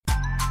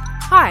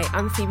Hi,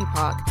 I'm Phoebe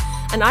Park,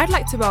 and I'd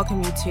like to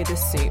welcome you to The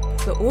Soup,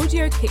 the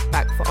audio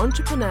kickback for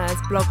entrepreneurs,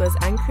 bloggers,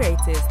 and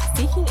creators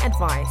seeking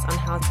advice on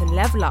how to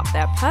level up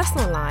their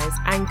personal lives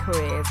and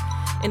careers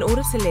in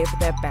order to live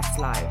their best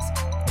lives.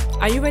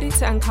 Are you ready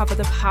to uncover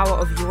the power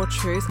of your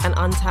truth and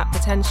untapped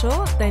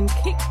potential? Then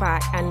kick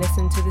back and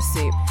listen to The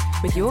Soup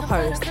with your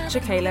host,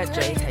 Shakayla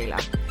J. Taylor.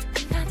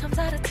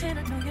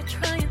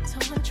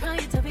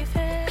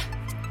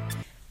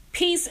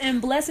 Peace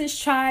and blessings,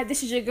 tribe.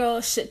 This is your girl,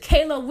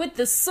 Shakayla with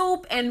The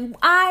Soup, and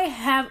I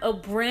have a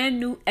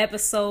brand new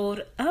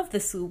episode of The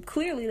Soup.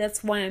 Clearly,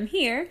 that's why I'm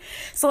here.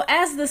 So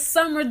as the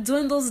summer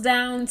dwindles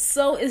down,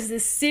 so is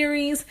this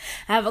series.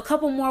 I have a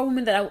couple more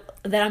women that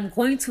I'm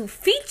going to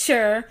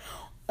feature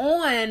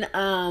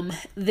on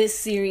this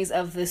series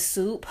of The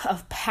Soup,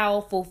 of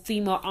powerful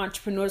female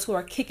entrepreneurs who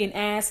are kicking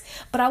ass.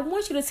 But I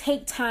want you to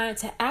take time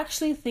to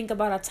actually think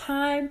about a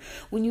time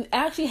when you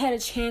actually had a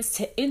chance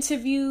to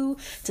interview,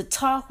 to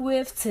talk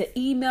with, to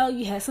email.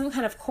 You had some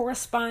kind of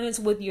correspondence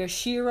with your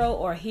shiro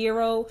or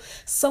hero,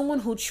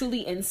 someone who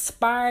truly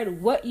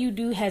inspired what you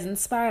do, has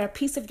inspired a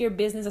piece of your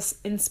business,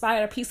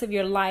 inspired a piece of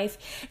your life,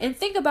 and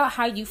think about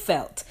how you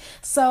felt.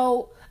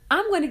 So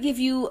I'm going to give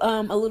you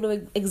a little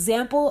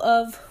example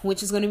of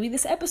which is going to be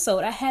this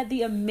episode. I had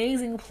the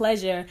amazing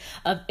pleasure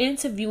of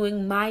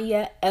interviewing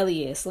Maya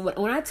Elious.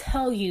 When I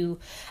tell you,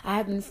 I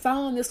have been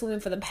following this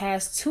woman for the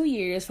past 2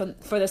 years,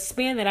 for the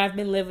span that I've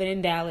been living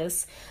in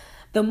Dallas.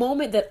 The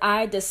moment that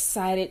I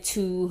decided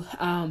to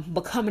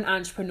become an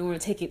entrepreneur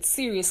and take it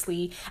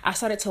seriously, I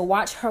started to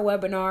watch her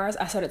webinars.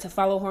 I started to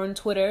follow her on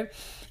Twitter.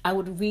 I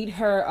would read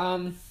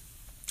her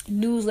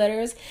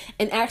newsletters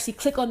and actually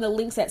click on the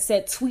links that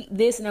said tweet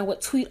this, and I would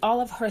tweet all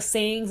of her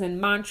sayings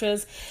and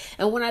mantras.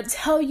 And when I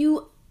tell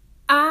you,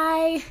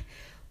 I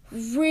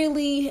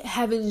really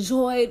have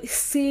enjoyed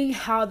seeing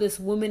how this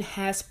woman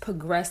has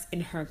progressed in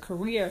her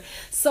career.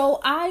 So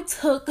I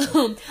took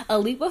a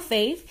leap of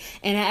faith,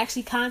 and I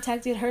actually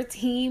contacted her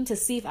team to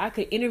see if I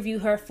could interview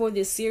her for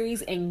this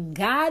series, and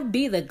God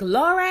be the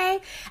glory,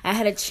 I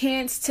had a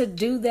chance to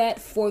do that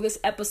for this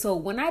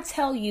episode. When I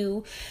tell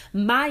you,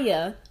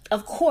 Maya,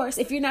 of course,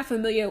 if you're not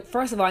familiar,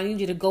 first of all, I need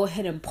you to go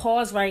ahead and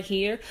pause right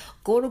here.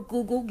 Go to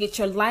Google, get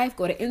your life.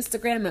 Go to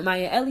Instagram at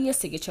Maya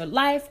Elious to get your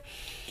life,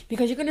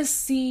 because you're going to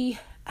see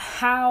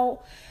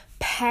how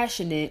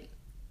passionate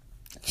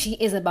she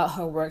is about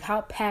her work,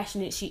 how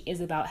passionate she is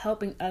about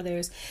helping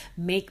others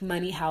make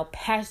money, how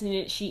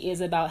passionate she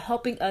is about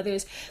helping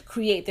others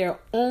create their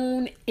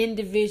own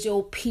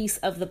individual piece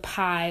of the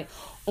pie,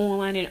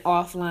 online and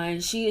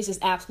offline. She is just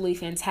absolutely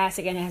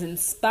fantastic and has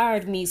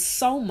inspired me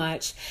so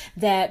much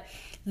that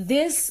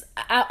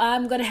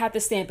I'm going to have to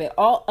stamp it.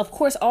 Of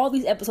course, all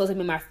these episodes have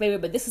been my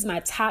favorite, but this is my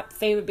top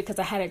favorite because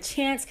I had a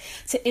chance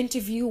to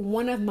interview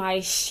one of my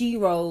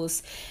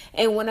sheroes.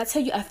 And when I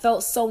tell you, I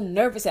felt so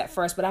nervous at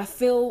first, but I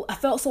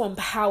felt so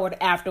empowered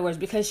afterwards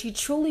because she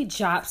truly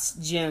drops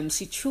gems.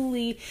 She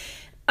truly,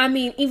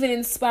 even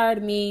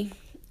inspired me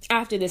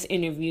after this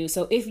interview.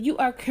 So if you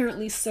are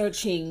currently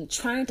searching,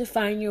 trying to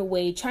find your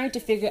way, trying to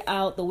figure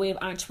out the way of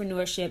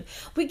entrepreneurship,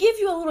 we give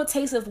you a little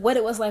taste of what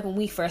it was like when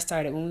we first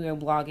started, when we were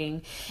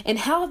blogging, and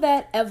how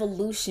that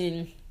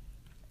evolution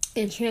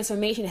and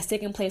transformation has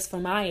taken place for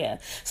Maya.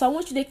 So I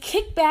want you to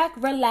kick back,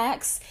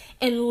 relax,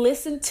 and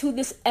listen to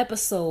this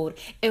episode.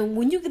 And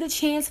when you get a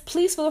chance,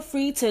 please feel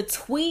free to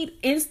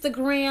tweet,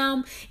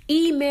 Instagram,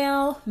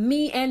 email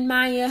me and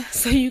Maya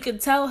so you can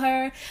tell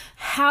her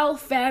how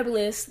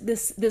fabulous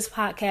this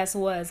podcast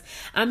was.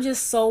 I'm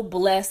just so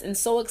blessed and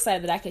so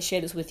excited that I can share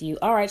this with you.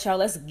 All right, y'all,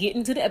 let's get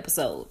into the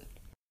episode.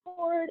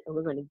 And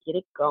we're going to get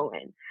it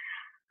going.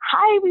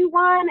 Hi,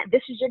 everyone.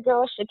 This is your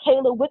girl,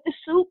 Shakayla with The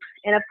Soup.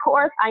 And of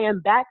course, I am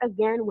back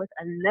again with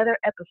another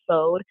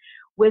episode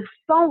with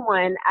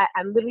someone.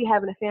 I'm literally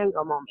having a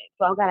fangirl moment.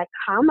 So I've got to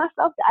calm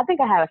myself. I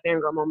think I have a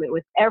fangirl moment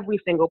with every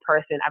single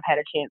person I've had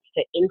a chance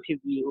to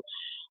interview.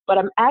 But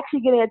I'm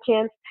actually getting a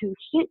chance to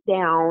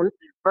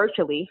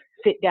virtually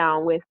sit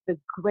down with the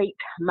great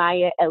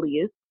Maya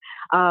Elious.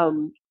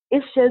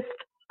 It's just,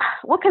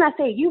 what can I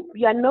say?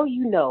 I know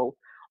you know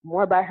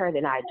more about her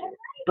than I do.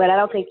 But I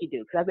don't think you do,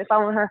 because I've been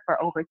following her for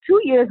over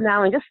 2 years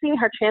now and just seeing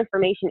her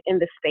transformation in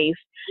the space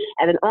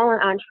as an online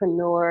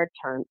entrepreneur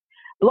turned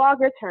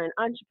blogger, turned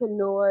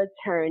entrepreneur,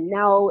 turned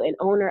now an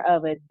owner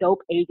of a dope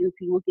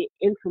agency. We'll get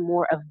into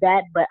more of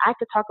that, but I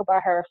could talk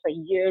about her for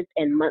years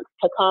and months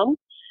to come.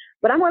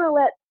 But I'm going to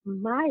let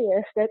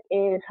Maya step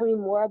in and tell me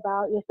more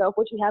about yourself,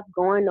 what you have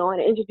going on,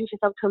 and introduce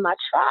yourself to my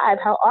tribe.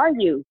 How are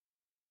you?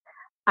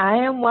 I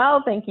am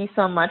well. Thank you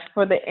so much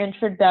for the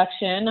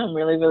introduction. I'm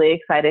really, really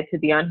excited to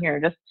be on here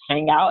and just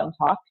hang out and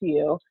talk to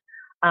you.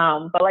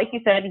 But like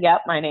you said,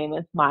 my name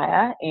is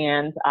Maya,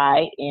 and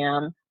I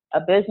am a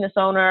business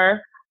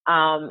owner.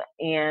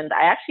 And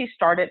I actually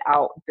started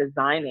out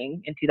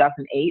designing in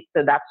 2008.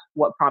 So that's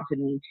what prompted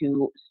me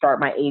to start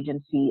my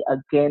agency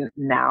again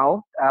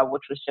now,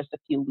 which was just a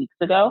few weeks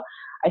ago.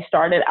 I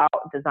started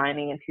out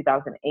designing in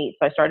 2008.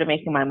 So I started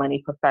making my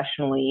money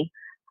professionally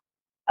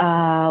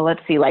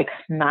like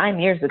 9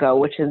 years ago,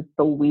 which is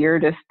the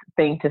weirdest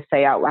thing to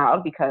say out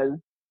loud because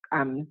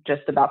I'm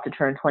just about to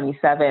turn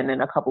 27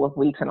 in a couple of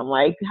weeks. And I'm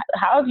like,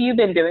 how have you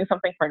been doing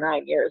something for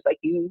 9 years? Like,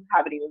 you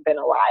haven't even been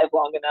alive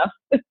long enough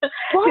to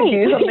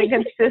do something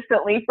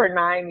consistently for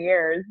 9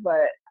 years.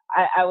 But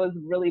I was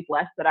really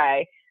blessed that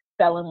I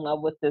fell in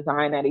love with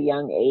design at a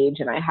young age,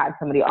 and I had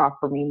somebody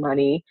offer me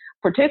money,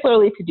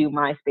 particularly to do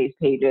MySpace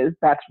pages.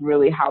 That's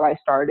really how I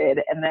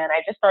started. And then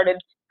I just started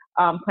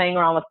playing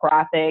around with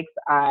graphics.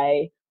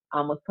 I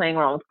was playing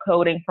around with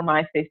coding for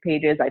MySpace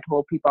pages. I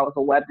told people I was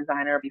a web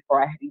designer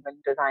before I had even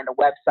designed a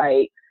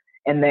website.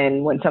 And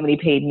then when somebody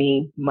paid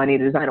me money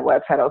to design a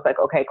website, I was like,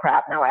 okay,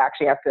 crap, now I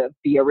actually have to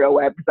be a real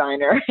web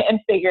designer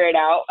and figure it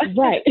out.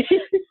 Right.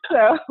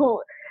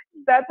 So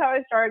that's how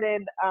I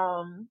started.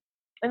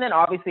 And then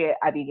obviously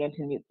I began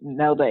to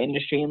know the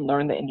industry and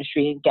learn the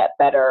industry and get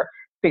better,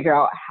 figure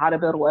out how to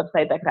build a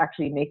website that could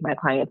actually make my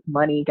clients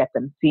money, get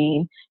them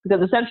seen.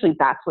 Because essentially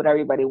that's what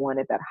everybody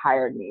wanted that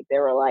hired me. They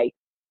were like,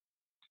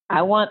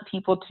 I want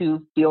people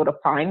to be able to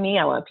find me.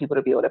 I want people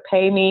to be able to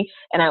pay me.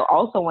 And I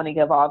also want to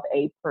give off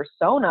a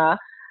persona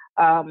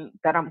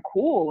that I'm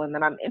cool and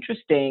that I'm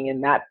interesting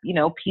and that,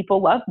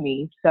 people love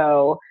me.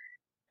 So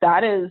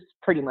that is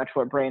pretty much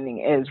what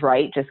branding is,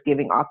 right? Just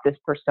giving off this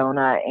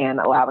persona and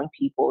allowing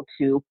people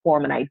to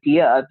form an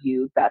idea of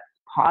you that's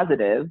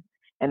positive.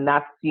 And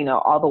that's,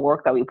 all the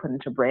work that we put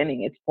into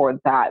branding. It's for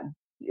that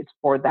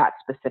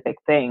specific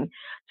thing.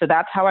 So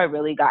that's how I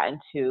really got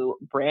into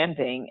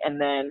branding. And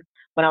then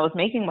when I was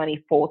making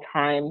money full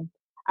time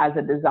as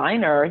a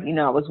designer,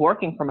 I was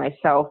working for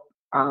myself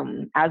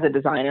as a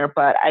designer,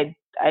 but I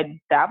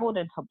dabbled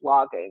into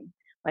blogging.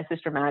 My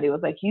sister Maddie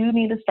was like, you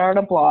need to start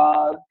a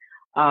blog.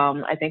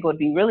 I think it would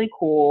be really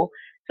cool.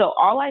 So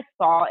all I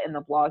saw in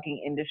the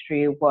blogging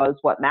industry was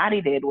what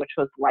Maddie did, which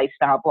was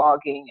lifestyle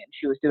blogging. And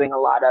she was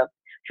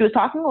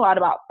talking a lot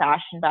about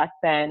fashion back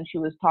then. She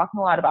was talking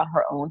a lot about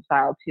her own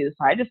style too.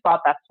 So I just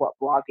thought that's what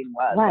blogging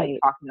was, right. like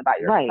talking about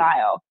your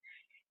style.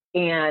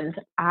 And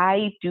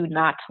I do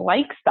not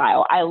like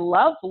style. I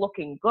love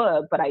looking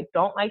good, but I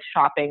don't like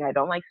shopping. I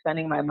don't like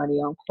spending my money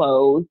on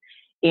clothes.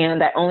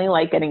 And I only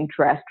like getting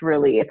dressed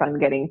really if I'm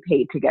getting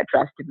paid to get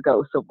dressed and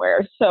go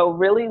somewhere. So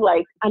really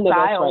style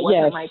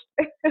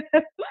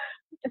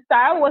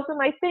wasn't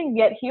my thing,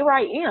 yet here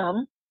I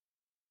am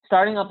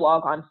starting a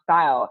blog on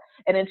style.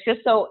 And it's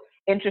just so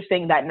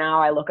interesting that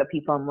now I look at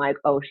people, I'm like,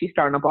 oh, she's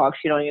starting a blog.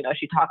 She don't even know what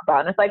she talked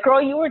about. And it's like,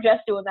 girl, you were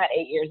just doing that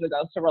 8 years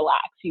ago. So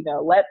relax,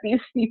 let these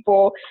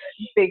people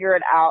figure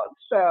it out.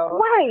 So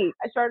I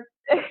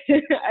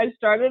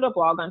started a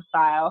blog on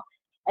style.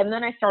 And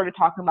then I started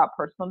talking about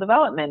personal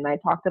development. And I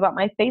talked about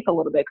my faith a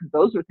little bit because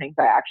those were things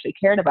I actually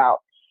cared about.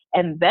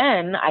 And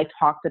then I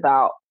talked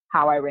about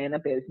how I ran a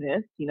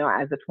business,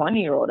 as a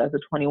 20-year-old, as a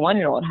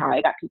 21-year-old, how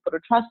I got people to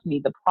trust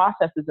me, the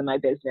processes in my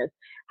business,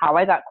 how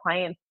I got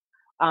clients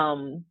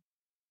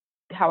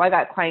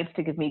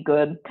to give me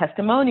good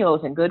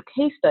testimonials and good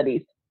case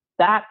studies.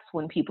 That's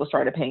when people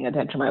started paying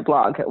attention to my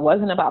blog. It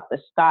wasn't about the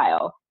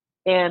style.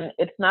 And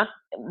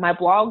my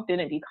blog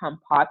didn't become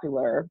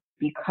popular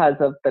because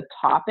of the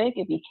topic.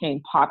 It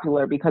became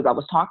popular because I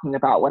was talking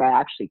about what I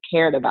actually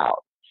cared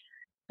about.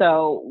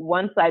 So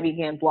once I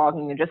began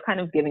blogging and just kind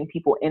of giving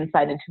people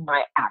insight into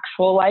my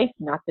actual life,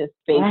 not this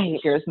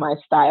fake, here's my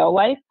style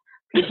life,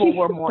 people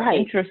were more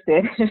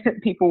interested.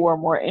 People were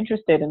more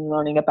interested in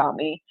learning about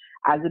me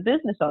as a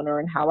business owner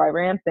and how I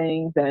ran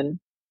things. And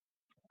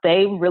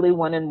they really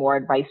wanted more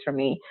advice from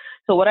me.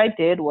 So what I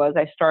did was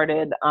I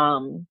started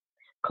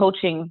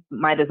coaching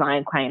my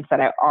design clients that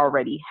I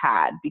already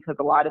had, because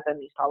a lot of them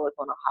used to always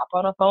want to hop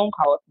on a phone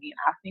call with me and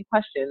ask me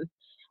questions.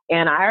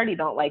 And I already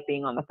don't like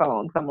being on the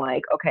phone. So I'm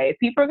like, okay, if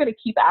people are going to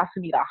keep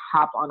asking me to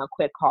hop on a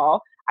quick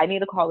call, I need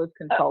to call this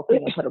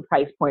consultant and put a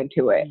price point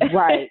to it.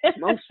 Right.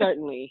 Most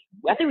certainly.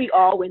 I think we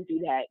all went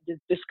through that, the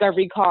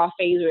discovery call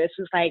phase where it's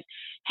just like,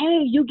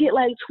 hey, you get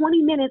like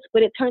 20 minutes,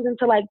 but it turns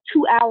into like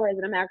 2 hours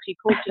and I'm actually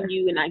coaching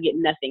you and I get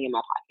nothing in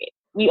my pocket.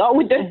 We all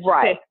went through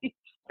right.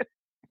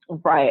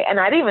 Right. And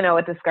I didn't even know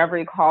what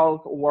discovery calls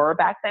were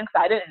back then,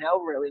 because I didn't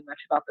know really much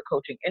about the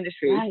coaching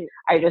industry. Right.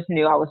 I just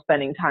knew I was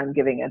spending time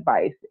giving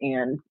advice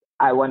and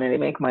I wanted to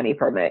make money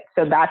from it.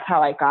 So that's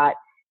how I got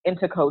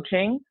into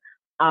coaching.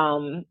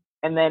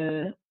 And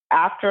then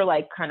after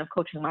like kind of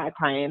coaching my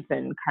clients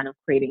and kind of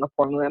creating a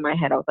formula in my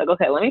head, I was like,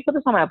 okay, let me put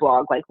this on my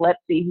blog. Like, let's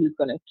see who's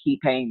going to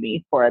keep paying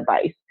me for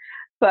advice.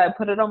 So I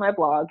put it on my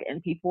blog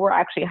and people were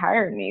actually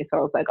hiring me. So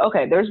I was like,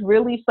 okay, there's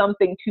really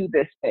something to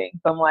this thing.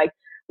 So I'm like,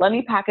 let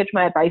me package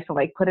my advice and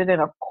like put it in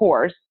a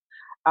course.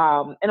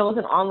 And it was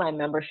an online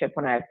membership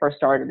when I first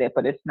started it,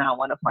 but it's now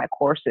one of my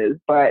courses.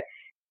 But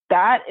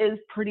that is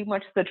pretty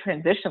much the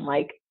transition.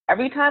 Like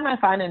every time I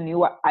find a new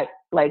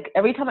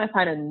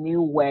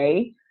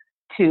way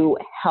to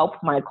help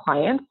my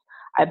clients,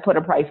 I put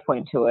a price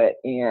point to it.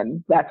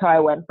 And that's how I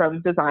went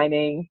from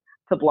designing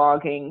to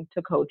blogging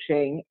to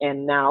coaching,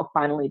 and now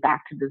finally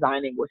back to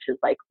designing, which is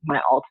like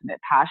my ultimate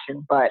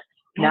passion. But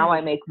now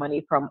I make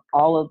money from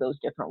all of those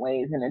different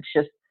ways. And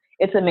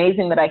it's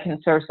amazing that I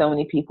can serve so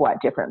many people at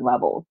different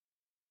levels.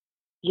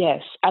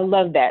 Yes, I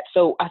love that.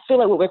 So I feel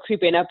like what we're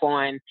creeping up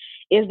on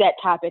is that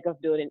topic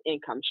of building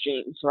income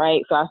streams,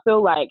 right? So I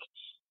feel like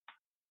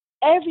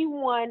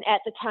everyone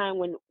at the time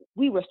when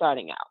we were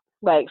starting out,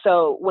 like,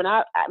 so when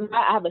I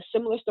have a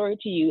similar story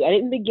to you. I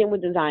didn't begin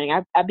with designing.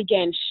 I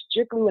began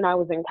strictly when I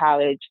was in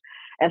college,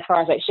 as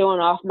far as like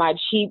showing off my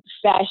cheap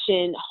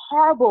fashion,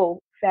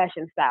 horrible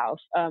fashion styles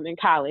in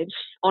college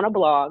on a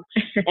blog,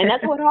 and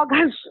that's what all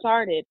got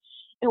started.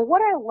 And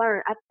what I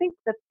learned, I think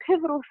the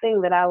pivotal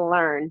thing that I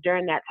learned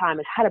during that time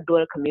is how to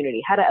build a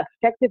community, how to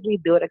effectively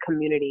build a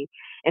community,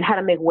 and how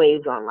to make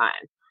waves online.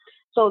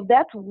 So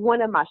that's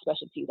one of my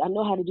specialties. I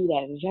know how to do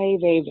that very,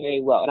 very,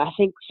 very well. And I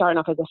think starting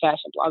off as a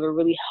fashion blogger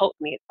really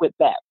helped me with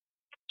that.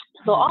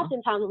 So Mm-hmm.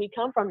 oftentimes when we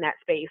come from that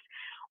space,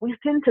 we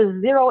tend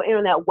to zero in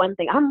on that one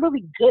thing. I'm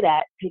really good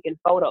at taking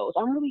photos.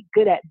 I'm really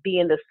good at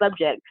being the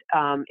subject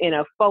in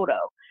a photo.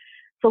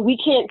 So we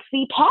can't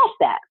see past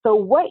that. So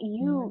what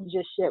you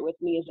just shared with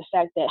me is the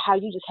fact that how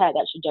you just had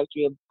that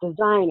trajectory of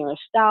designer,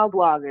 style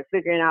blogger,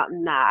 figuring out,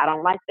 nah, I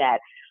don't like that.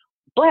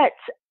 But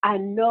I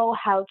know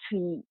how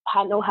to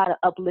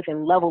uplift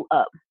and level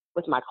up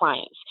with my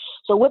clients.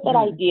 So with that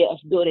Mm. idea of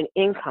building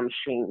income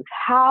streams,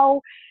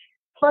 how,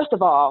 first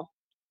of all,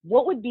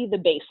 what would be the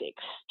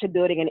basics to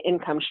building an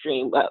income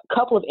stream, a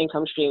couple of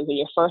income streams when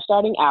you're first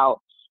starting out,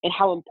 and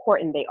how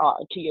important they are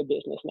to your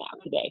business now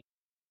today?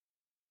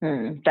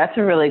 That's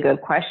a really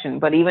good question.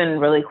 But even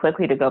really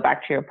quickly to go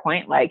back to your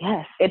point, like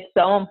Yes. it's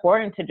so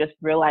important to just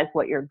realize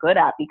what you're good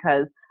at,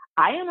 because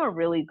I am a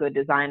really good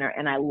designer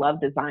and I love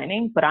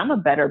designing, but I'm a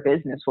better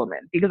businesswoman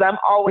because I'm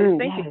always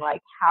thinking Yes.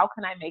 like, how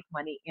can I make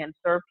money and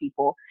serve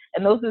people?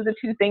 And those are the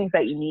two things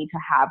that you need to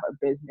have a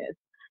business.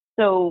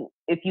 So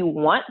if you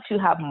want to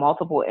have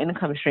multiple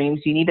income streams,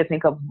 you need to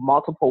think of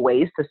multiple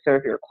ways to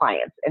serve your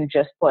clients and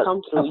just put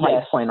Come a through. price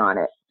Yes. point on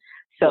it.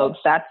 So Yes.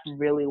 that's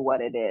really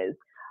what it is.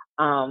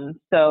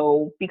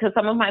 So because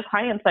some of my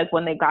clients, like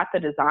when they got the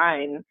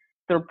design,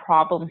 their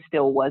problem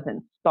still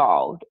wasn't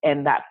solved.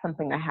 And that's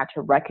something I had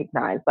to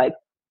recognize. Like,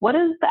 what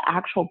is the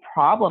actual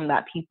problem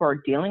that people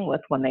are dealing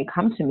with when they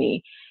come to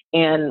me?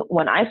 And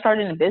when I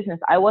started in business,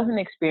 I wasn't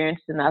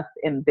experienced enough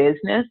in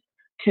business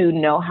to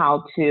know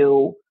how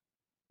to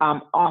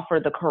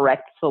offer the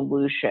correct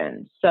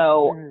solution.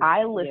 So I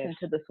Yes. listened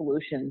to the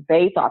solution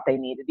they thought they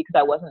needed because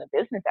I wasn't a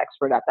business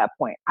expert at that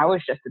point. I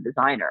was just a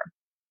designer.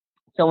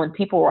 So when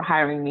people were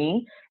hiring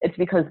me, it's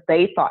because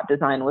they thought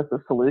design was the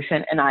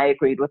solution and I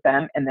agreed with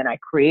them and then I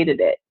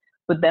created it.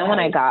 But then when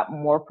I Right. got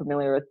more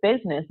familiar with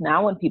business,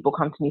 now when people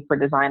come to me for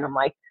design, I'm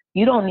like,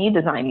 you don't need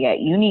design yet.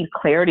 You need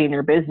clarity in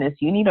your business.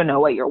 You need to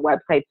know what your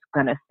website's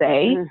going to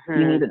say.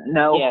 You need to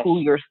know Yes. who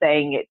you're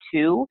saying it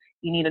to.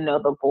 You need to know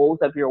the goals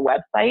of your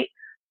website.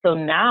 So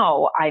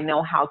now I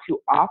know how to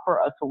offer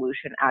a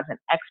solution as an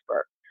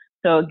expert.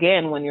 So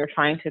again, when you're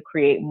trying to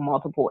create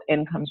multiple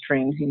income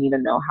streams, you need to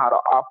know how to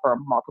offer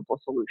multiple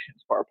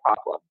solutions for a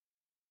problem.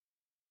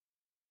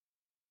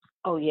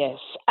 Oh yes.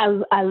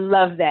 I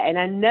love that, and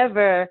I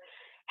never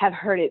have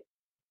heard it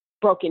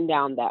broken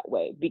down that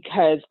way,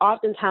 because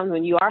oftentimes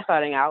when you are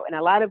starting out, and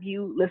a lot of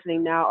you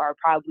listening now are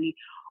probably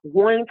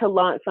wanting to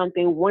launch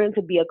something, wanting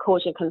to be a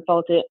coach and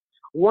consultant,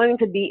 wanting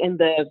to be in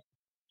the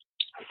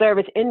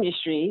service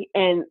industry,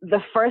 and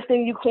the first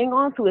thing you cling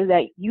on to is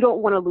that you don't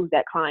want to lose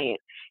that client.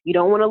 You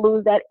don't want to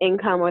lose that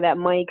income or that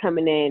money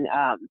coming in,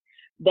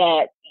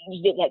 that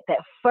you get that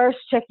first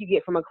check you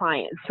get from a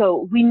client.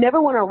 So we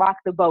never want to rock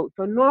the boat.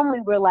 So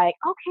normally we're like,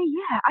 okay,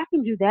 yeah, I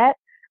can do that.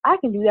 I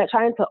can do that,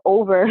 trying to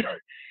over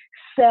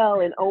sell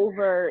and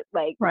over,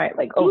 like, Right,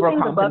 like do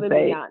things above and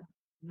overcompensate. beyond.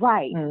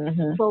 Right.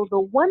 Mm-hmm. So the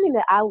one thing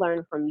that I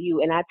learned from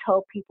you, and I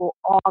tell people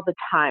all the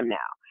time now,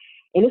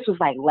 and this was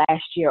like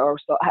last year or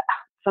so,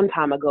 some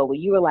time ago, where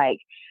you were like,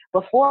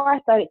 before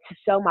I started to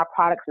sell my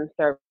products and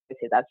services,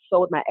 I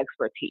sold my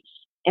expertise.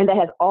 And that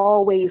has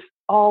always,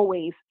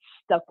 always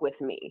stuck with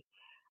me.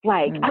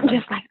 Like, I'm Mm-hmm.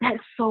 just like,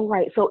 that's so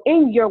right. So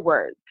in your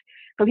words,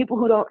 for people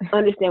who don't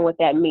understand what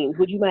that means,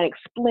 would you mind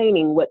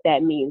explaining what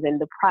that means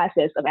and the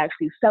process of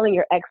actually selling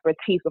your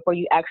expertise before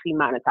you actually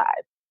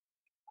monetize?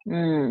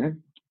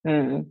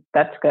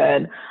 That's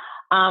good.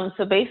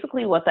 So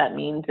basically what that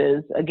means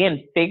is,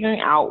 again,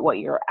 figuring out what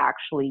you're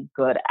actually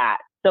good at.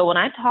 So when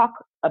I talk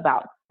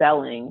about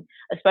selling,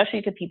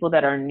 especially to people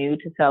that are new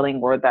to selling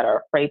or that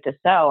are afraid to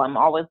sell, I'm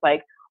always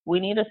like, we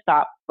need to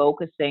stop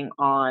focusing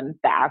on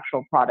the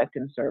actual product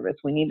and service.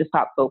 We need to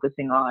stop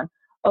focusing on,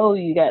 oh,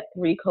 you get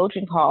 3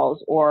 coaching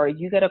calls or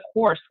you get a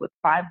course with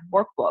 5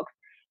 workbooks.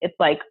 It's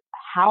like,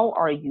 how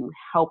are you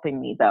helping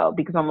me though?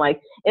 Because I'm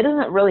like, it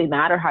doesn't really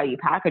matter how you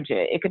package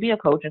it. It could be a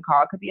coaching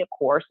call, it could be a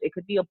course, it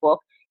could be a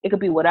book, it could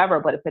be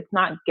whatever. But if it's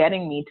not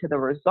getting me to the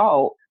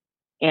result,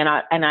 and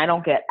I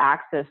don't get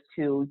access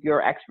to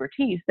your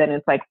expertise, then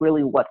it's like,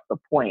 really, what's the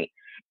point?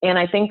 And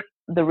I think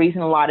the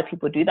reason a lot of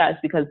people do that is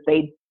because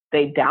they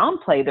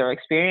downplay their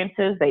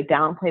experiences, they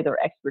downplay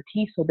their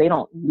expertise, so they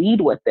don't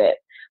lead with it.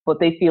 But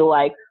they feel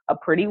like a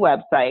pretty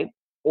website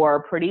or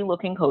a pretty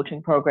looking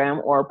coaching program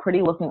or a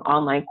pretty looking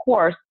online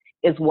course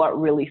is what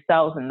really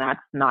sells, and that's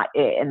not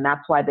it. And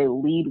that's why they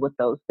lead with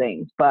those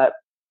things. But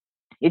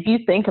if you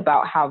think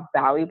about how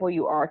valuable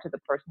you are to the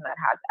person that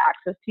has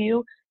access to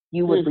you,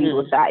 you would lead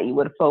with that. You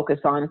would focus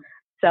on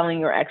selling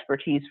your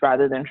expertise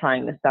rather than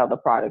trying to sell the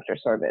product or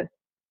service.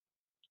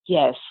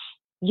 Yes.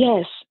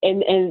 Yes.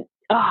 And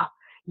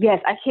yes,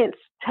 I can't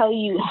tell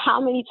you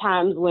how many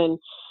times when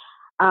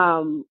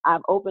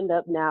I've opened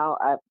up now,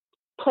 I've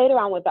played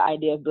around with the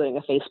idea of building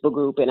a Facebook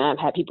group, and I've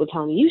had people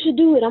tell me, you should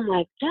do it. I'm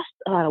like, that's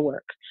a lot of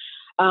work.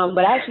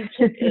 But I actually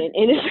took it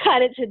and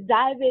decided to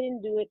dive in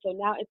and do it. So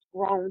now it's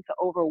grown to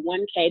over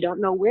 1K. Don't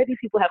know where these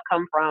people have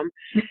come from.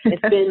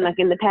 It's been like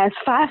in the past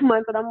 5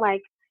 months, and I'm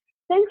like,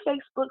 thanks,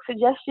 Facebook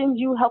suggestions.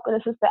 You helping a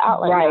sister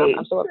out right now.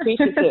 I'm so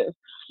appreciative.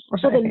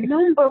 So the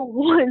number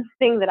one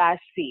thing that I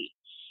see,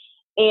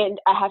 and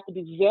I have to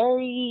be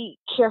very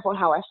careful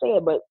how I say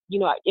it, but you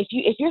know, if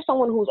you're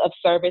someone who's of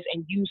service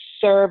and you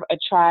serve a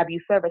tribe, you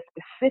serve a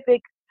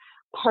specific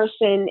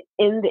person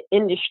in the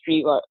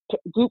industry or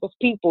group of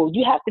people,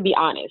 you have to be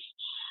honest.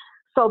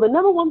 So the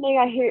number one thing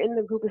I hear in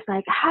the group is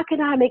like, how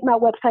can I make my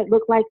website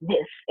look like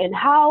this? And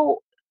how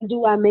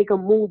do I make a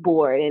mood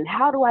board? And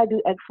how do I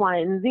do X, Y,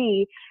 and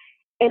Z?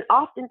 And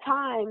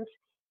oftentimes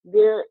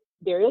there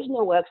is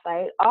no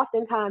website.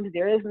 Oftentimes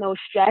there is no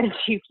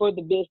strategy for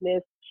the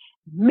business.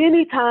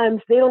 Many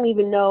times they don't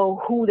even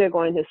know who they're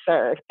going to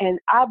serve. And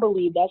I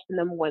believe that's the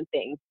number one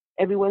thing.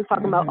 Everyone's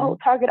talking about,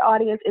 target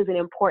audience isn't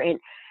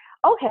important.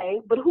 Okay,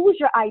 but who is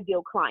your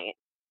ideal client?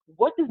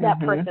 What does that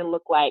person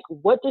look like?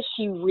 What does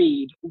she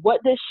read?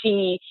 What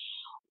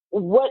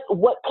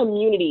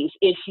communities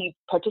is she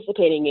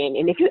participating in?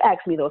 And if you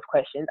ask me those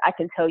questions, I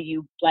can tell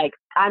you, like,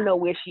 I know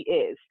where she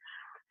is.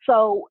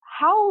 So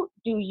how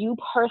do you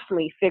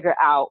personally figure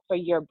out for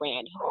your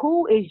brand,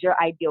 who is your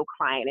ideal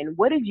client, and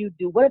what did you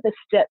do? What are the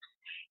steps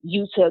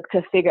you took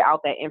to figure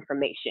out that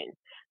information?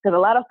 Because a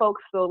lot of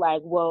folks feel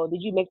like, well,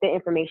 did you make that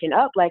information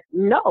up? Like,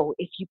 no,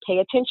 if you pay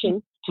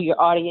attention to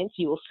your audience,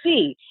 you will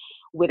see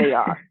where they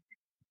are.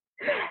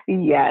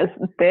 Yes,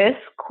 this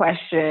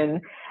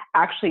question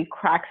actually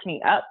cracks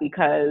me up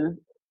because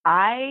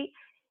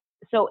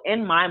so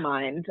in my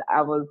mind,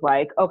 I was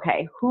like,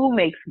 okay, who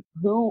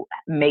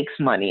makes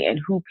money and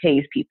who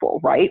pays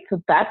people, right?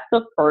 So that's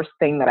the first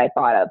thing that I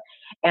thought of.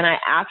 And I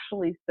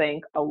actually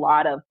think a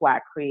lot of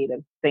Black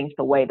creatives think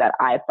the way that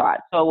I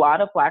thought. So a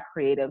lot of Black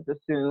creatives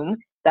assume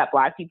that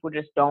Black people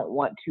just don't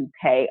want to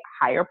pay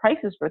higher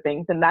prices for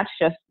things. And that's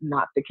just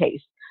not the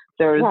case.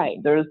 There's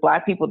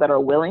Black people that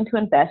are willing to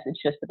invest.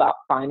 It's just about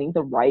finding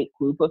the right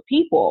group of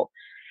people.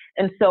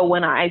 And so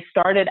when I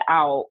started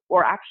out,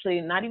 or actually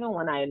not even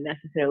when I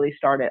necessarily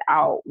started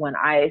out, when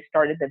I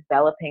started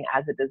developing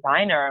as a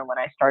designer and when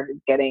I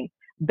started getting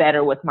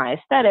better with my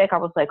aesthetic, I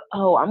was like,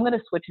 oh, I'm going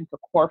to switch into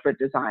corporate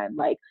design.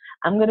 Like,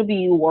 I'm going to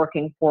be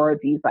working for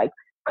these like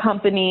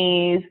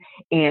companies,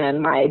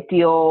 and my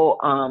ideal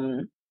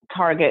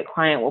target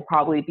client will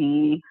probably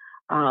be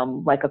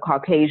like a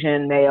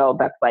Caucasian male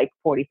that's like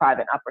 45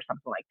 and up or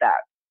something like that.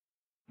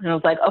 And I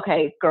was like,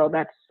 okay, girl,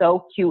 that's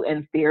so cute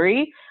in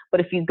theory. But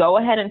if you go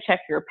ahead and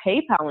check your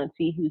PayPal and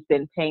see who's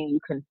been paying you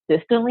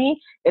consistently,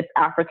 it's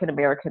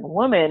African-American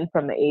women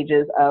from the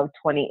ages of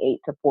 28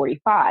 to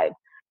 45.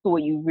 So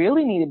what you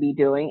really need to be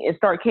doing is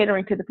start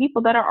catering to the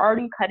people that are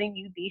already cutting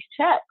you these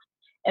checks.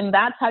 And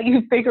that's how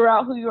you figure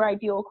out who your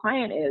ideal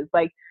client is.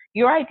 Like,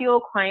 your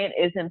ideal client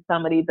isn't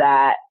somebody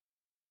that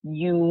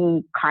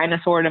you kind of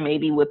sort of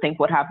maybe would think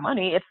would have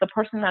money. It's the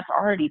person that's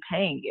already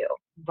paying you.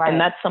 Right.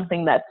 And that's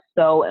something that's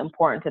so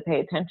important to pay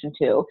attention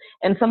to.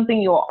 And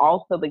something you'll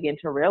also begin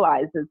to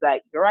realize is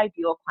that your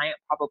ideal client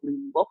probably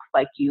looks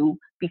like you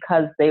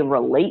because they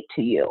relate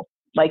to you.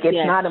 Like,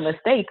 it's not a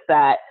mistake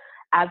that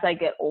as I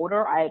get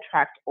older, I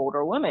attract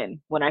older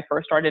women. When I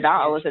first started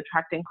out, I was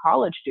attracting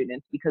college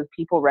students because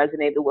people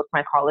resonated with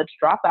my college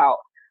dropout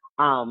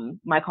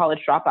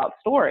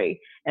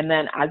story. And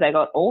then as I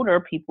got older,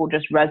 people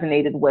just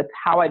resonated with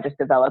how I just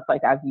developed,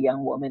 like, as a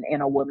young woman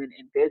and a woman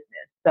in business.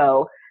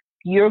 So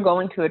you're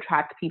going to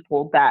attract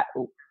people that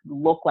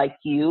look like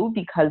you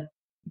because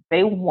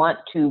they want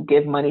to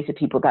give money to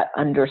people that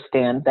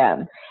understand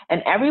them.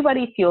 And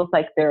everybody feels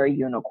like they're a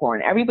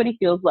unicorn. Everybody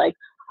feels like,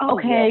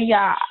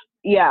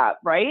 yeah,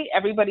 right?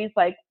 Everybody's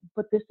like,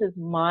 but this is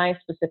my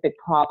specific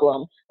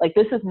problem. Like,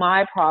 this is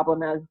my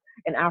problem as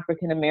an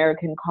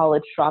African-American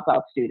college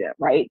dropout student,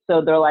 right?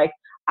 So they're like,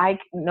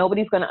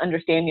 nobody's going to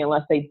understand me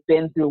unless they've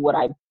been through what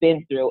I've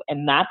been through.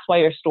 And that's why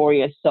your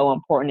story is so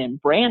important in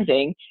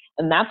branding.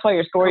 And that's why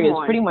your story is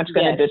pretty much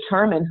going to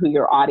determine who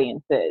your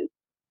audience is.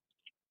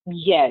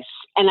 Yes.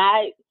 And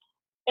I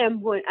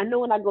know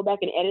when I go back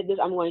and edit this,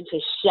 I'm going to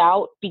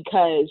shout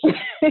because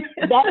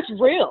that's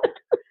real.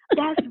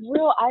 That's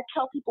real. I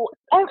tell people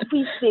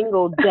every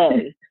single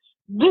day,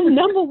 the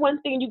number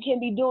one thing you can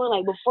be doing,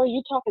 like, before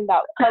you're talking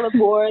about color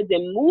boards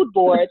and mood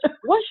boards,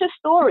 what's your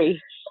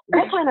story?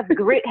 What kind of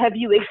grit have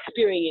you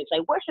experienced?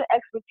 Like, what's your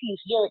expertise,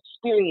 your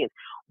experience?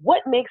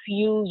 What makes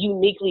you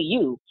uniquely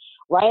you,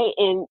 right?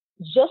 And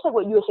just like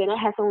what you were saying,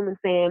 I had someone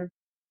saying,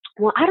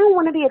 well, I don't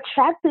want to be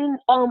attracting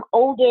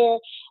older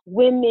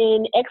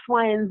women, X,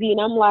 Y, and Z. And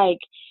I'm like,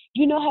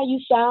 you know how you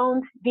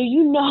sound? Do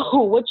you know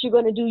what you're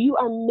going to do? You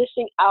are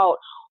missing out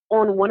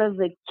on one of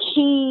the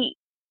key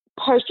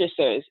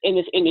purchasers in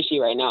this industry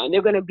right now, and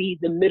they're going to be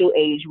the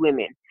middle-aged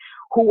women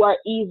who are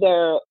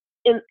either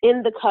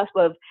in the cusp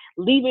of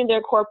leaving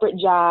their corporate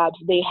jobs.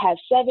 They have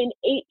 7-8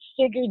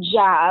 figure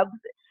jobs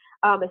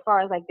as far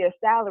as like their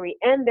salary,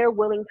 and they're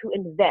willing to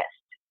invest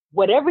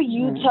whatever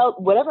you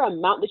whatever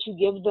amount that you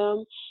give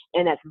them,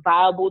 and that's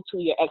viable to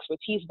your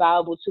expertise,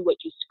 viable to what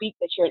you speak,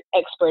 that you're an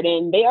expert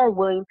in. They are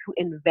willing to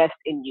invest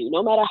in you,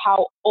 no matter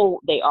how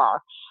old they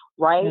are,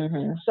 right?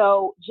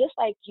 So just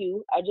like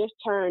you, I just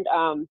turned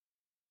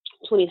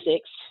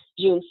 26,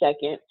 June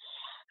 2nd.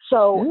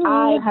 So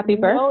happy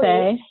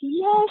birthday.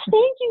 Yes,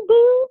 thank you,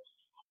 boo.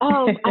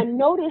 I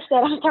noticed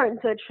that I'm starting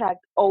to attract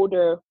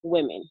older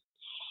women.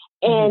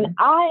 And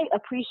I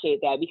appreciate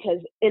that, because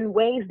in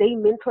ways they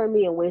mentor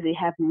me in ways they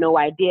have no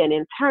idea. And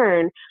in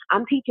turn,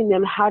 I'm teaching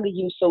them how to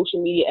use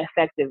social media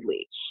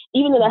effectively.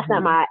 Even though that's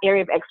not my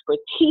area of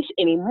expertise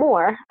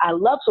anymore, I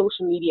love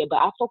social media, but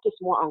I focus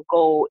more on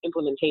goal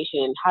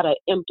implementation and how to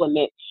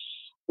implement.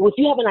 If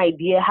you have an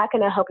idea, how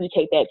can I help you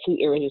take that to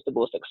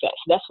irresistible success?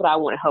 That's what I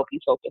want to help you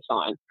focus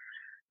on.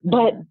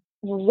 But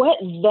what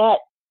that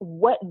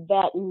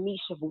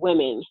niche of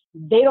women,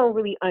 they don't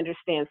really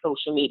understand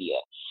social media.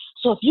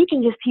 So if you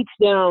can just teach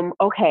them,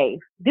 okay,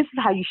 this is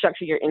how you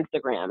structure your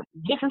Instagram.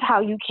 This is how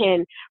you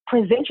can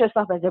present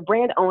yourself as a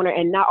brand owner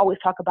and not always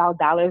talk about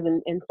dollars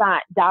and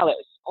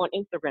dollars on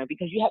Instagram,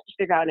 because you have to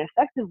figure out an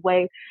effective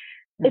way.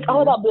 It's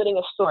all about building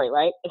a story,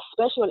 right?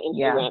 Especially on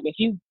Instagram. If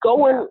you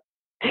go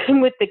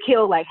in with the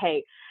kill, like,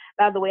 hey,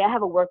 by the way, I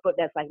have a workbook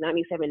that's like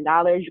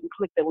 $97. You can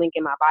click the link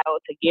in my bio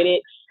to get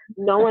it.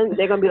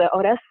 They're going to be like,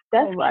 oh, that's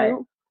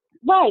cute.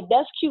 Right,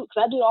 that's cute,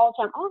 because I do it all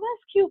the time. Oh,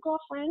 that's cute,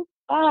 girlfriend.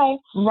 Bye.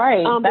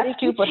 Right, that's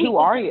cute, but who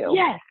are you?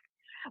 Yes,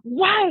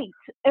 right.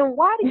 And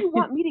why do you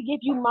want me to give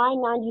you my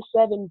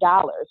 $97?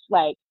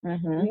 Like,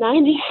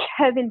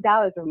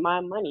 $97 of my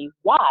money.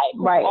 Why?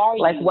 Who are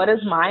like, you? what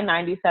does my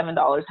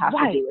 $97 have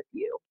to do with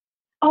you?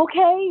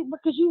 Okay,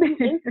 because you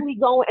instantly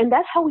go, and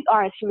that's how we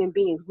are as human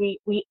beings. We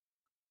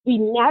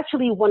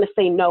naturally want to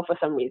say no for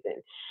some reason.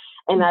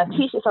 And I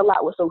teach this a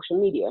lot with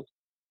social media,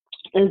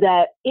 is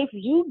that if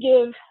you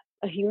give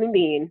a human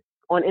being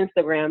on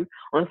Instagram,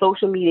 on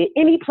social media,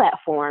 any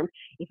platform,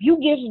 if you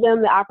give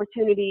them the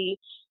opportunity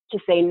to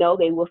say no,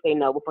 they will say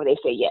no before they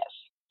say yes.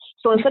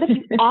 So instead of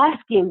you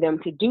asking them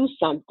to do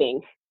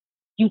something,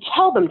 you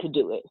tell them to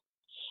do it.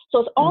 So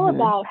it's all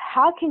about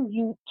how can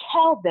you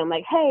tell them,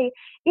 like, hey,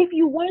 if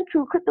you want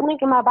to, click the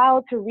link in my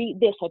bio to read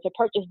this or to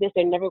purchase this,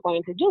 they're never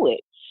going to do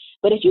it.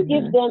 But if you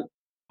give them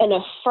an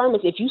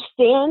affirmative, if you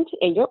stand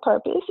in your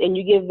purpose and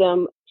you give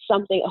them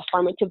something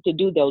affirmative to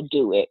do, they'll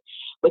do it.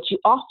 But you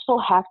also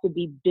have to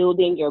be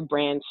building your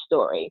brand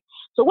story.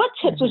 So what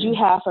tips would you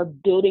have for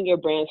building your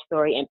brand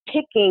story and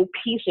picking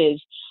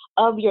pieces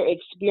of your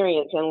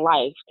experience in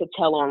life to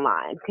tell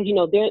online? Because,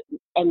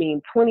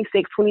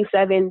 26,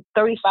 27,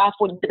 35,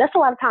 40, that's a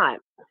lot of time.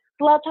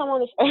 It's a lot of time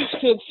on this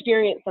earth to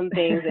experience some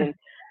things and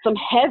some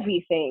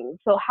heavy things.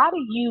 So how do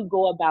you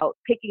go about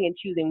picking and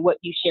choosing what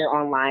you share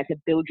online to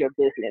build your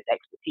business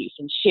expertise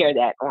and share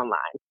that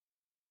online?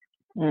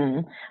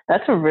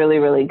 That's a really,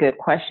 really good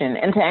question.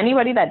 And to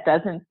anybody that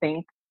doesn't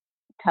think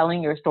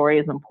telling your story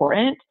is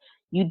important,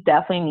 you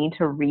definitely need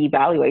to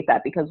reevaluate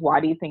that, because why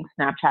do you think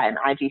Snapchat and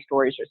IG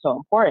stories are so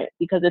important?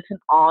 Because it's an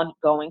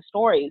ongoing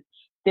story.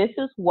 This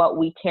is what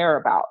we care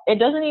about. It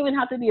doesn't even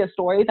have to be a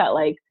story that,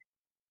 like,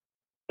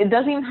 it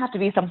doesn't even have to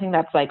be something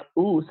that's like,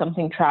 ooh,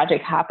 something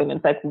tragic happened.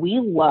 It's like,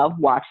 we love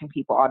watching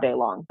people all day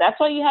long. That's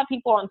why you have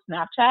people on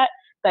Snapchat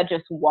that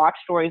just watch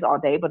stories all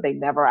day, but they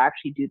never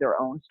actually do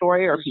their own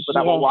story, or people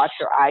that will watch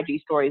your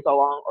IG stories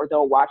along, or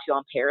they'll watch you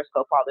on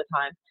Periscope all the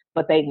time,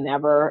 but they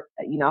never,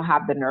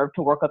 have the nerve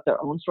to work up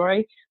their own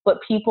story. But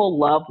people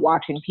love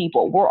watching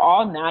people. We're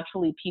all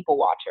naturally people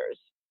watchers.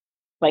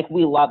 Like,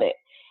 we love it.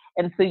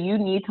 And so you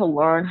need to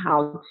learn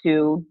how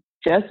to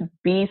just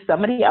be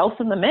somebody else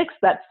in the mix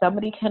that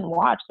somebody can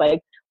watch. Like,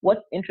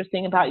 what's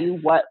interesting about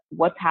you?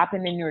 What's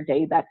happened in your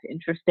day that's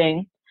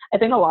interesting? I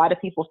think a lot of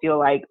people feel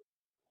like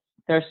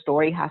their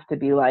story has to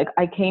be like,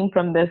 I came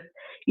from this,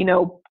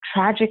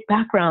 tragic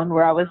background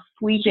where I was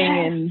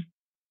sleeping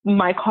in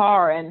my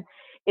car, and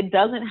it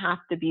doesn't have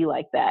to be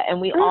like that. And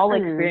we all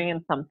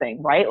experience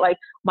something, right? Like,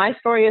 my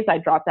story is I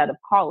dropped out of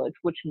college,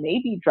 which may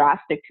be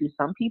drastic to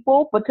some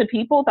people, but to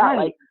people that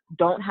like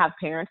don't have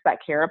parents that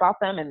care about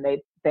them and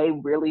they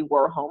really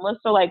were homeless.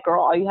 So like,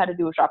 girl, all you had to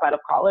do was drop out of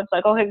college.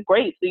 Like, okay,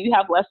 great. So you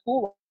have less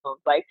school loans.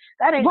 Like,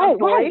 that ain't my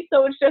story.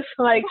 So it's just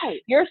like,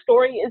 your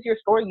story is your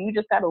story. You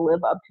just got to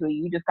live up to it.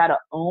 You just got to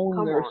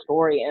own your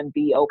story and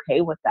be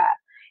okay with that.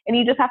 And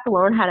you just have to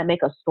learn how to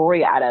make a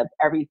story out of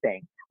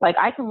everything. Like,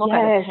 I can look at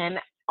a pen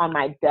on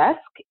my desk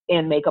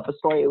and make up a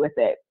story with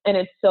it. And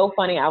it's so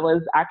funny. I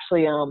was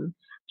actually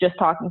just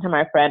talking to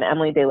my friend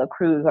Emily De La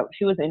Cruz.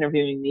 She was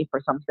interviewing me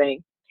for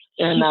something.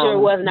 And, she sure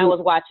was, and I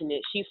was watching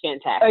it. She's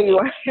fantastic. Oh, you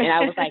were? And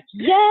I was like,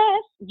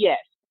 yes.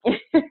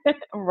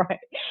 Right.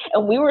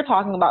 And we were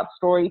talking about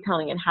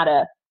storytelling and how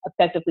to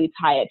effectively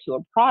tie it to a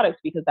product,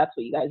 because that's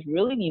what you guys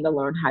really need to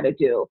learn how to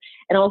do.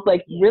 And I was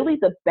like, really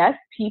the best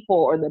people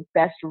or the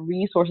best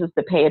resources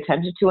to pay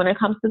attention to when it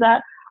comes to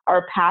that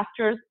are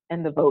pastors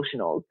and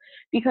devotionals,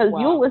 because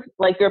you'll listen,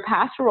 like your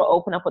pastor will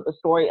open up with a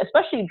story,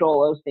 especially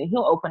Joel Osteen.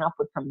 He'll open up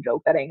with some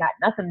joke that ain't got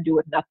nothing to do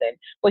with nothing,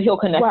 but he'll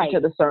connect it to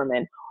the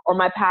sermon. Or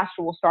my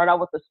pastor will start out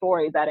with a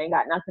story that ain't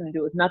got nothing to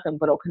do with nothing,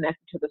 but it'll connect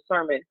it to the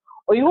sermon.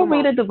 Or you will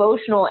read a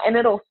devotional and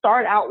it'll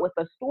start out with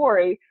a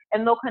story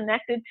and they'll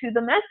connect it to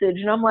the message.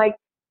 And I'm like,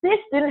 this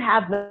didn't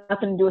have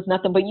nothing to do with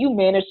nothing, but you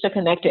managed to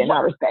connect it, and I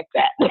respect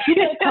that. You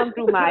didn't come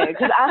through Maya,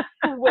 because I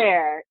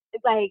swear,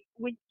 it's like,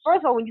 first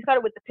of all, when you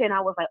started with the pen,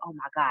 I was like, oh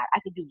my God, I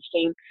could do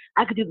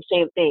the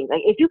same thing.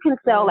 Like, if you can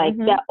sell like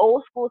that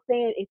old school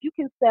saying, if you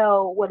can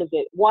sell,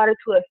 water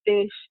to a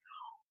fish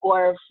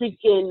or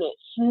freaking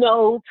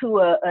snow to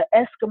a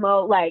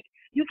Eskimo, like,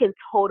 you can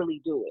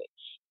totally do it.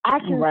 I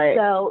can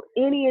sell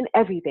any and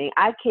everything.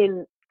 I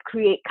can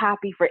create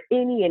copy for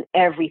any and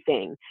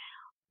everything.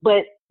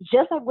 But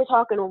just like we're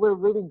talking, or we're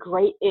really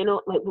great in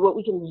on, like what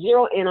we can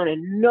zero in on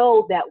and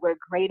know that we're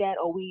great at,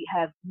 or we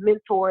have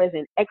mentors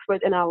and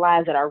experts in our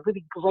lives that are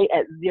really great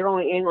at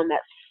zeroing in on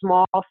that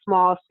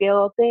small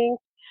scale of things,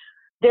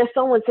 there's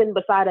someone sitting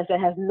beside us that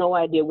has no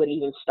idea where to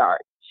even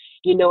start.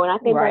 And I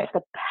think that's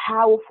the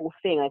powerful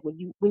thing. Like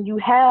when you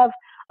have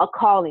a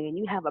calling and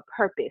you have a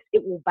purpose,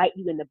 it will bite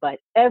you in the butt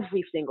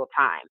every single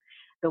time.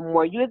 The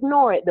more you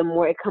ignore it, the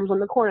more it comes around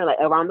the corner,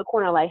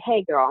 like,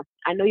 hey girl,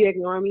 I know you're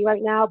ignoring me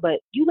right now, but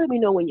you let me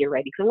know when you're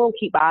ready, because I'm going to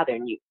keep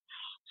bothering you.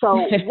 So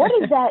what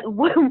is that,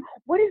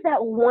 what is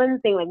that one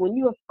thing, like when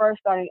you were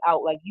first starting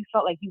out, like you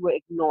felt like you were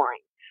ignoring?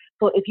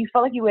 So if you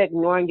felt like you were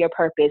ignoring your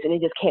purpose and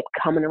it just kept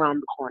coming around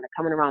the corner,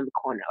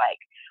 like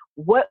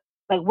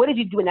what did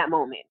you do in that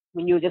moment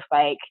when you were just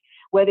like,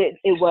 whether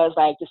it was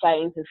like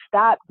deciding to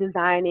stop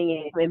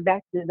designing and coming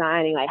back to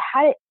designing, like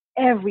how did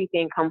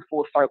everything come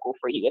full circle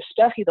for you,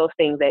 especially those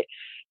things that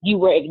you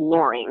were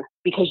ignoring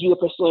because you were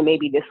pursuing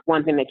maybe this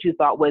one thing that you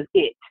thought was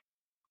it?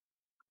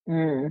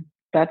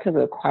 That's a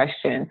good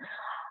question.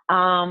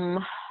 Man,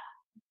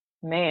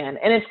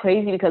 and it's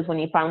crazy because when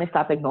you finally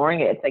stop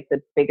ignoring it, it's like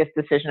the biggest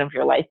decision of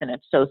your life, and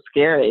it's so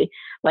scary.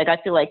 Like, I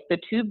feel like the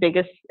two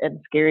biggest and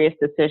scariest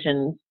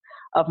decisions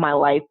of my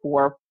life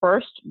were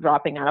first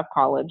dropping out of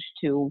college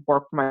to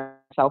work for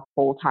myself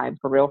full time,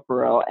 for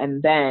real,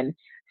 and then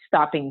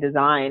stopping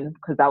design,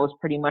 because that was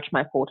pretty much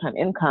my full-time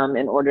income,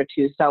 in order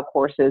to sell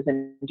courses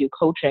and do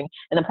coaching.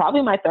 And then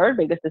probably my third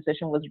biggest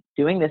decision was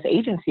doing this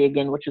agency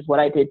again, which is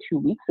what I did 2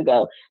 weeks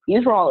ago.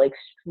 These were all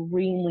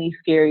extremely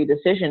scary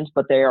decisions,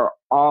 but they are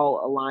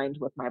all aligned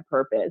with my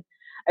purpose.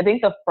 I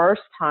think the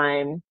first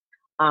time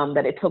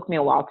that it took me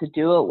a while to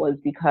do it was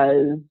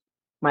because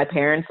my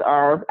parents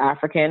are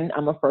African.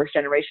 I'm a first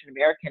generation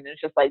American. And it's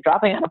just like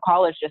dropping out of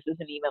college just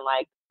isn't even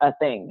like a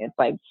thing. It's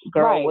like,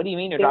 girl, what do you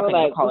mean you're dropping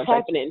out of college? What's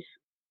happening?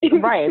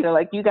 Right. They're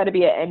like, you got to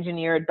be an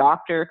engineer,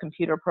 doctor,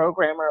 computer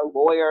programmer,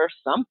 lawyer,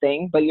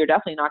 something, but you're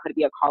definitely not going to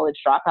be a college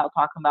dropout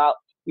talking about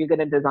you're going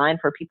to design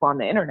for people on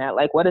the internet.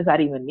 Like, what does that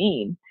even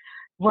mean?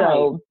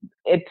 So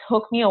it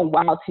took me a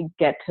while to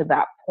get to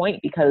that point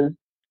because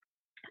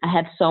I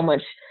had so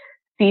much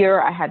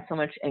fear, I had so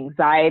much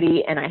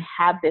anxiety, and I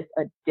had this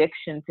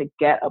addiction to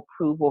get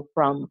approval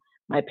from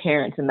my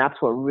parents. And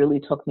that's what really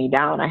took me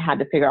down. I had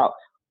to figure out,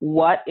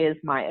 what is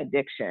my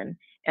addiction?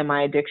 And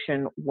my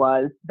addiction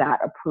was that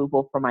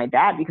approval from my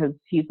dad, because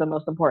he's the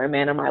most important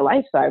man in my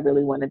life. So I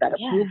really wanted that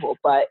approval.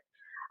 But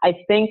I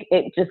think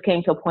it just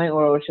came to a point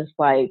where it was just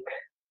like,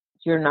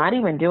 you're not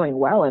even doing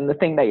well in the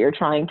thing that you're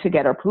trying to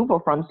get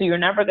approval from. So you're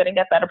never going to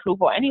get that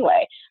approval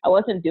anyway. I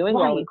wasn't doing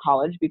well in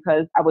college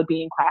because I would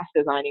be in class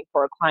designing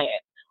for a client.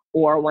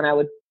 Or when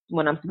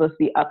I'm supposed to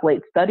be up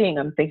late studying,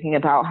 I'm thinking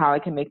about how I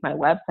can make my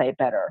website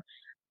better.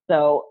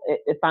 So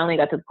it finally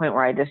got to the point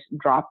where I just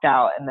dropped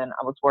out, and then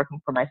I was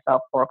working for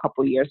myself for a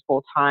couple of years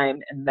full time.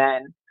 And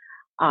then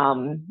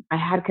I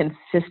had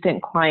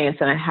consistent clients,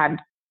 and I had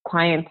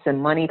clients and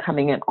money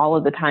coming in all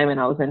of the time. And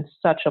I was in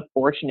such a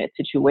fortunate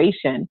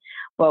situation.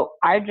 But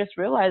I just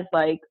realized,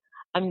 like,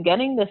 I'm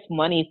getting this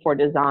money for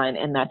design,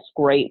 and that's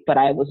great. But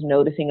I was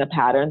noticing a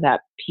pattern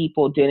that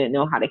people didn't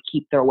know how to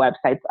keep their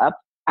websites up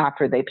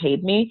after they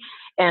paid me.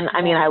 And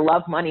I mean, I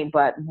love money,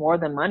 but more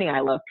than money,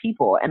 I love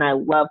people. And I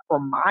love for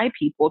my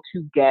people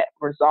to get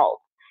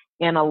results.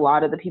 And a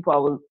lot of the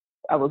people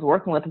I was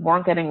working with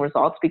weren't getting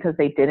results because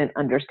they didn't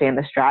understand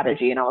the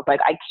strategy. And I was like,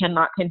 I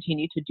cannot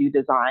continue to do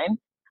design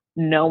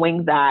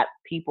knowing that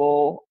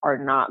people are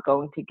not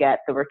going to get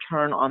the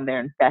return on their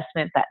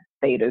investment that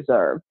they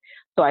deserve.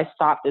 So I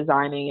stopped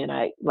designing, and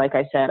I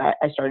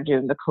started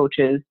doing the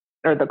coaching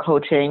and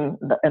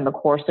the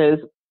courses.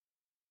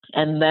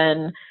 And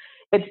then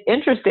it's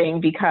interesting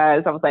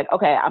because I was like,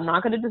 okay, I'm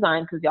not going to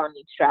design because y'all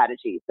need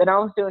strategy. Then I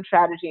was doing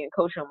strategy and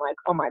coaching. I'm like,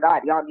 oh my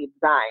God, y'all need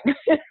design.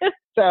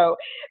 So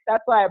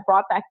that's why I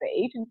brought back the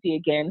agency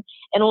again.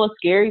 And it was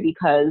scary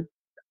because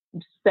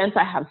since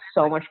I have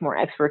so much more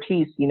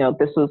expertise,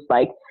 this was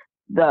like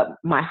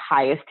my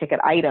highest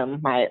ticket item.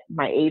 My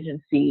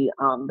agency,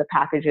 the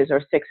packages are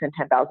 $6,000 and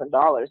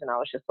 $10,000. And I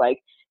was just like,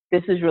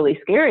 this is really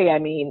scary. I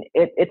mean,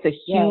 it's a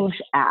huge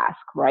ask,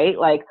 right?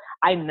 Like,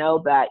 I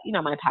know that,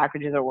 my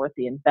packages are worth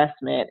the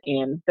investment,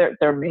 and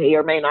there may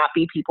or may not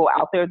be people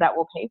out there that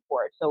will pay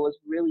for it. So it was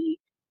really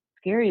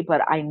scary,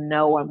 but I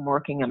know I'm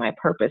working in my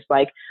purpose.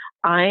 Like,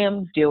 I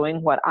am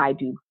doing what I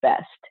do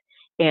best.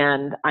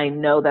 And I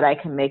know that I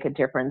can make a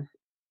difference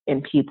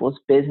in people's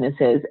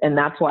businesses. And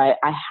that's why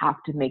I have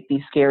to make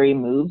these scary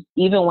moves,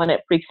 even when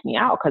it freaks me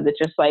out, because it's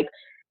just like,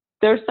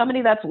 there's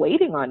somebody that's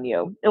waiting on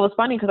you. It was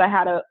funny because I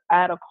had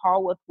a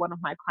call with one of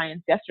my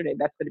clients yesterday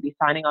that's going to be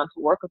signing on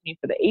to work with me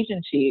for the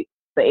agency.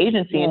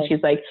 And she's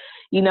like,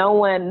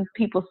 when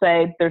people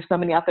say there's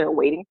somebody out there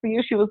waiting for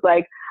you, she was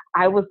like,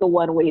 I was the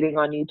one waiting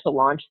on you to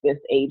launch this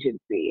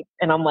agency.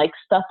 And I'm like,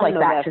 stuff like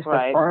that just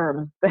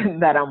affirms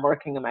that I'm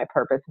working in my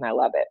purpose, and I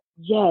love it.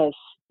 Yes.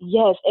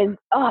 And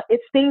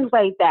it's things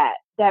like that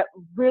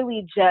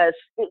really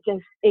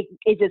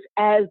it just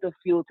adds the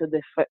fuel to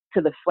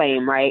the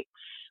flame, right?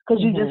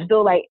 Because you just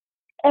feel like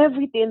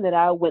everything that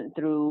I went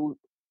through,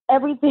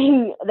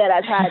 everything that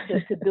I tried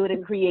to build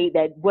and create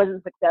that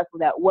wasn't successful,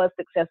 that was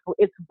successful,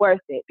 it's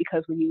worth it.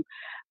 Because when you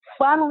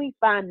finally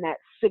find that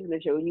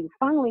signature, when you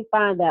finally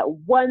find that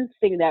one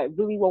thing that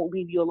really won't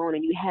leave you alone,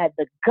 and you had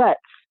the guts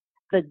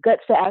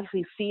to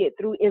actually see it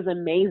through, is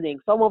amazing.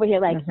 So I'm over here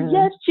like,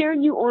 yes,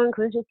 cheering you on,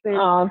 because it's just been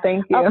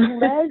thank you. a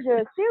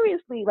pleasure.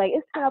 Seriously, like,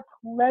 it's been a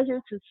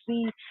pleasure to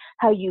see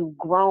how you've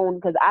grown,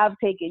 because I've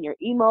taken your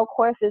email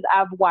courses,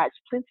 I've watched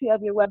plenty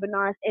of your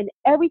webinars, and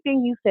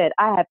everything you said,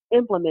 I have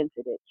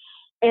implemented it.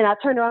 And I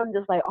turned around and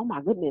just like, oh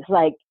my goodness,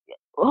 like,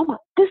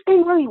 this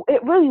thing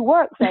really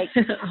works. Like,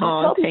 I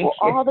tell people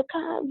all the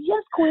time,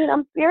 yes, Queen,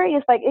 I'm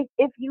serious. Like,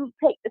 if you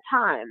take the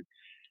time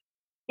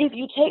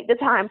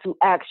to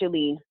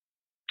actually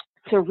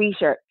to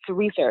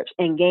research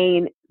and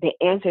gain the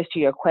answers to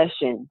your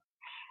questions,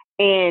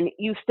 and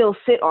you still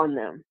sit on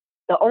them,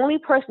 the only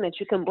person that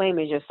you can blame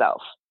is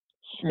yourself.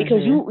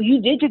 Because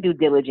you did your due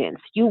diligence.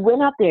 You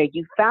went out there,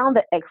 you found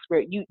the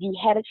expert, you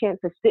had a chance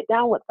to sit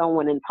down with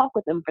someone and talk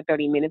with them for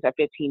 30 minutes or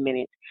 15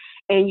 minutes,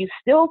 and you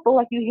still feel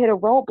like you hit a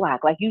roadblock,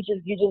 like you just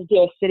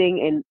there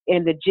sitting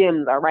and the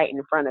gyms are right in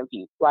front of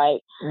you, right?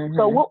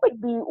 So what would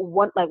be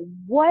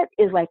what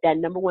is like that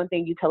number one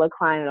thing you tell a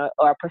client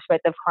or a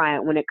prospective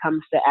client when it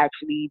comes to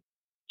actually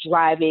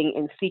driving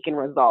and seeking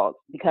results?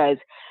 Because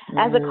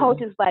as a coach,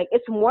 it's like,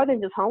 it's more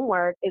than just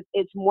homework,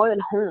 it's more than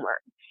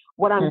homework.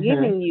 What I'm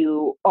giving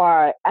you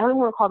are, I don't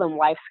want to call them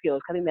life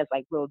skills, I think that's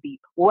like real deep.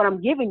 What I'm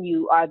giving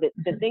you are the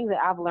things that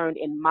I've learned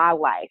in my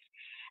life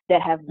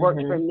that have worked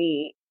for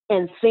me,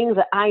 and things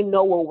that I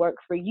know will work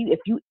for you if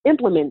you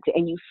implement it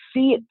and you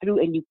see it through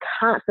and you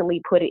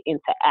constantly put it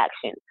into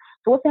action.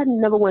 So what's that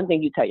number one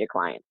thing you tell your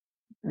clients?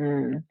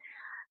 Man,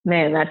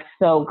 that's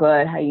so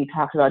good how you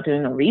talked about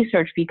doing the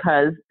research,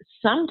 because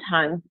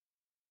sometimes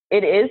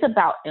it is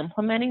about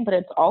implementing, but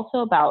it's also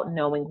about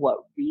knowing what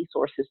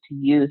resources to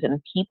use. And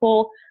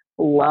people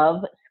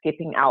love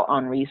skipping out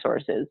on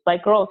resources.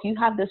 Like, girl, if you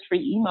have this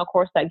free email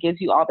course that gives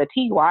you all the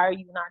tea, why are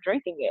you not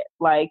drinking it?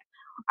 Like,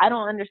 I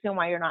don't understand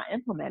why you're not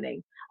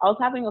implementing. I was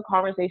having a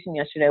conversation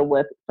yesterday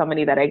with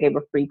somebody that I gave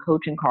a free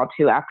coaching call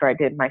to after I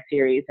did my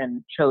series,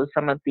 and chose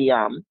some of the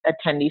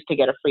attendees to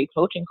get a free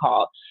coaching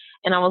call.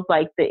 And I was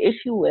like, the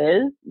issue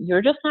is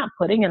you're just not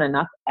putting in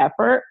enough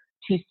effort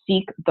to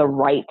seek the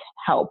right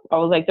help. I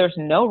was like, there's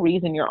no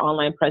reason your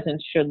online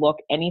presence should look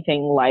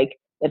anything like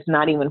it's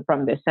not even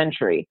from this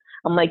century.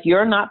 I'm like,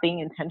 you're not being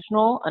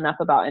intentional enough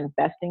about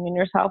investing in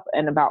yourself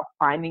and about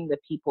finding the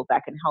people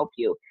that can help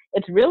you.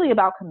 It's really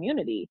about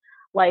community.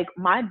 Like,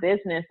 my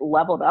business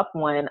leveled up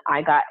when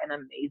I got an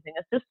amazing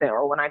assistant,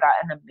 or when I got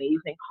an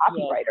amazing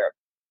copywriter.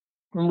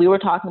 And we were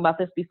talking about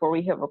this before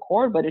we hit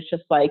record, but it's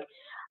just like,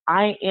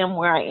 I am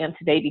where I am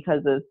today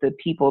because of the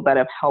people that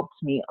have helped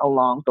me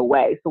along the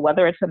way. So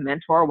whether it's a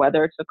mentor,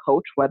 whether it's a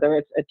coach, whether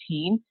it's a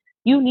team,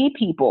 you need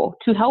people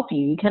to help you.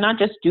 You cannot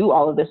just do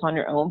all of this on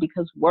your own,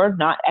 because we're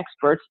not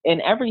experts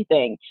in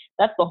everything.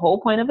 That's the whole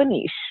point of a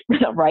niche,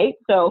 right?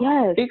 So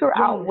figure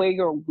out where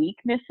your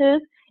weakness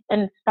is,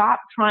 and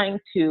stop trying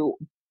to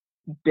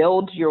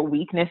build your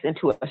weakness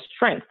into a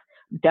strength.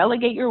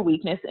 Delegate your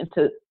weakness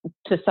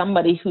to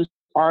somebody who's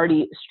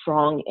already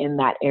strong in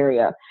that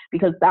area,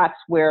 because that's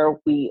where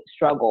we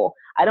struggle.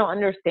 I don't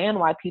understand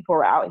why people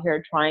are out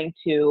here trying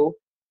to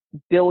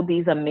build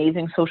these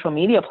amazing social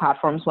media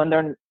platforms when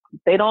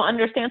they don't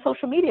understand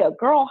social media.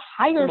 Girl,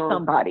 hire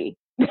somebody,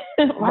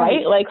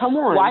 right? Like, come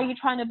on. Why are you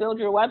trying to build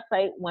your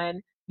website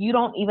when you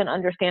don't even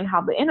understand how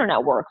the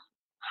internet works?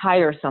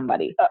 Hire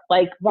somebody.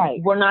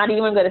 We're not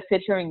even going to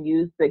sit here and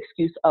use the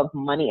excuse of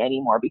money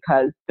anymore,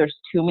 because there's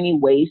too many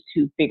ways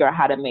to figure out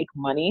how to make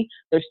money.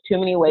 There's too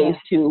many ways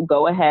to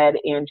go ahead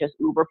and just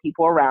Uber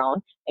people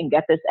around and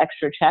get this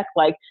extra check.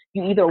 Like,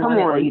 you either want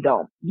it or you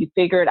don't. You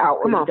figure it out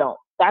or you don't.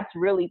 That's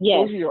really,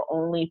 those are your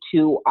only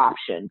two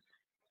options.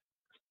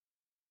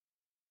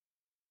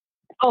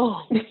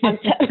 Oh,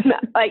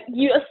 like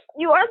you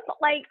are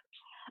like,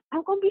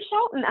 I'm going to be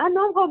shouting. I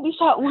know I'm going to be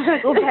shouting when I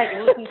go back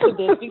and listen to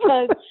this,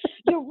 because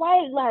you're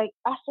right. Like,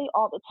 I say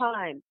all the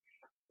time,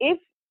 if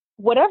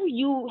whatever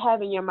you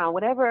have in your mind,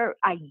 whatever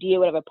idea,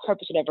 whatever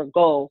purpose, whatever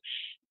goal,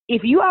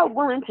 if you are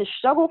willing to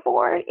struggle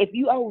for it, if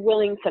you are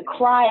willing to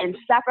cry and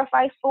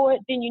sacrifice for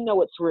it, then you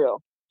know it's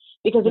real.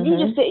 Because if you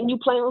just sit and you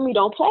playing with me,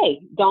 don't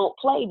play. Don't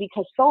play,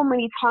 because so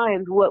many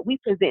times what we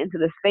present into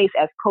the space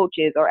as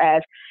coaches or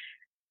as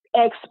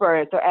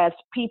experts or as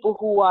people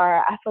who are,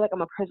 I feel like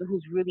I'm a person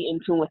who's really in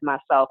tune with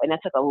myself, and that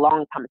took a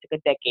long time. It took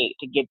a decade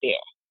to get there,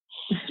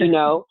 you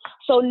know?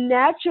 So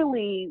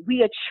naturally,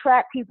 we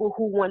attract people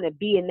who want to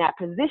be in that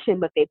position,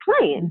 but they're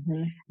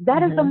playing.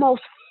 That is the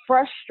most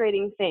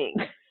frustrating thing.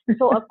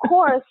 So, of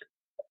course,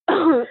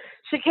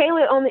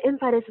 Shakayla on the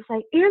inside is just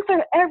like,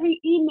 answer every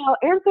email,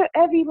 answer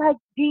every like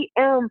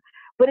DM.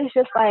 But it's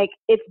just like,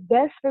 it's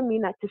best for me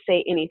not to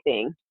say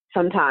anything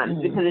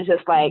sometimes, because it's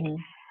just like,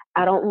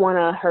 I don't want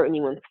to hurt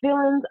anyone's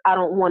feelings. I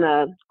don't want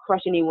to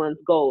crush anyone's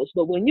goals.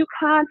 But when you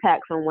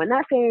contact someone,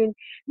 not saying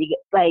you get,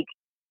 like,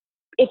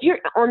 if you're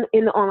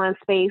in the online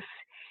space,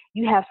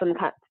 you have some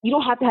kind. You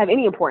don't have to have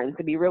any importance,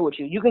 to be real with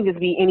you. You can just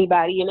be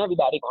anybody and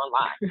everybody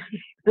online.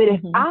 But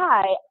if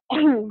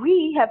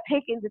we have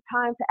taken the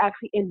time to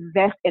actually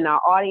invest in our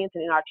audience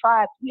and in our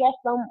tribes, we have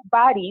some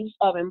bodies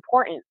of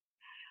importance.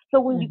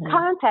 So when you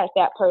contact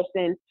that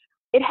person,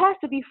 it has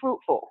to be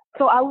fruitful.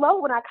 So I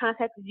love when I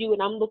contacted you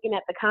and I'm looking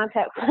at the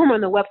contact form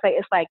on the website.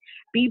 It's like,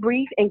 be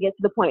brief and get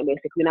to the point,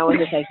 basically. And I was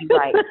just like, you're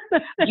right.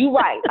 You're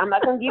right. I'm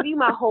not going to give you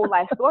my whole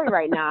life story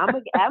right now. I'm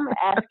going to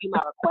ask you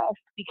my request,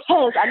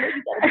 because I know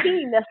you got a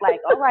team that's like,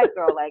 all right,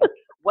 girl, like,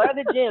 what are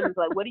the gems?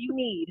 Like, what do you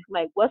need?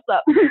 Like, what's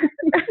up?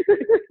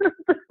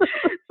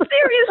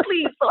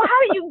 Seriously. So how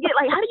do you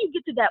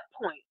get to that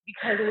point?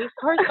 Because when we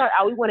first start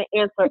out, we want to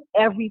answer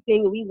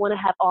everything. We want to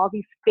have all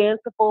these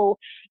fanciful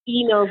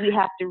emails we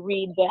have to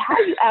read. But how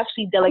do you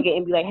actually delegate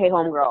and be like, hey,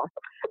 homegirl,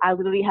 I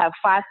literally have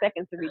 5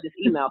 seconds to read this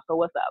email, so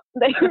what's up?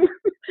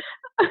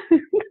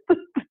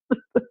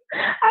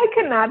 I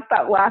cannot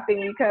stop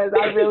laughing, because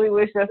I really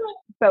was just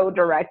so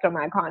direct on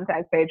my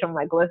contact page. I'm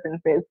like,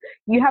 listen, sis,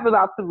 you have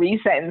about 3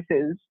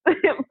 sentences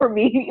for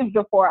me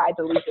before I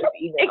delete this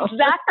email.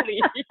 Exactly.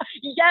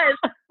 Yes.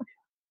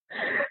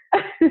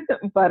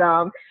 But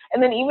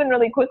and then even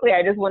really quickly,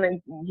 I just want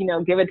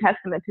to give a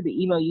testament to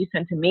the email you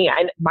sent to me.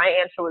 My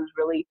answer was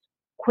really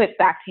quick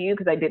back to you,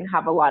 because I didn't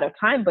have a lot of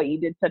time, but you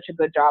did such a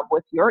good job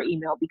with your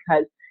email,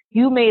 because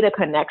you made a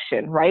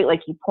connection, right?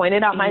 Like, you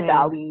pointed out my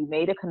value, you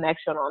made a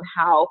connection on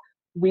how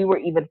we were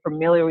even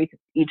familiar with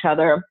each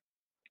other,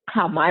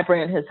 how my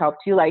brand has helped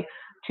you. Like,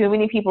 too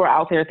many people are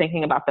out there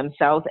thinking about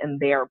themselves and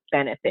their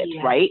benefits,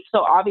 right?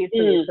 So obviously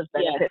it's a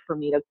benefit for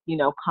me to,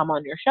 come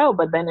on your show,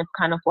 but then it's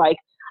kind of like,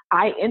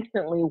 I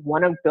instantly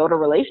want to build a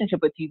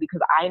relationship with you,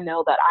 because I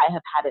know that I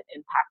have had an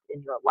impact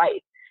in your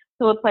life.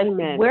 So it's like,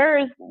 where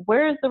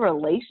is the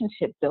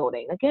relationship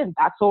building? Again,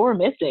 that's what we're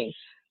missing.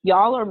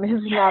 Y'all are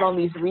missing out on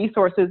these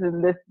resources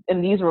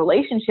in these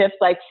relationships.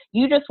 Like,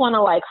 you just want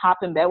to like hop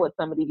in bed with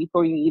somebody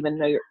before you even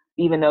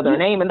know their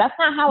name, and that's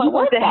not how it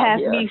works. You want to have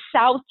here. me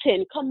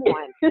shouting, come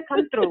on,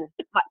 come through.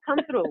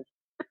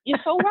 You're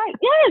so right.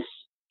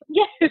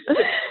 Yes.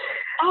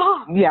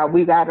 Oh. Yeah,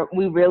 we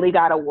really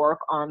gotta work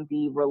on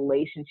the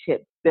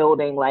relationship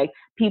building. Like,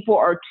 people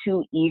are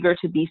too eager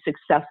to be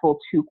successful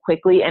too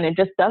quickly, and it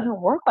just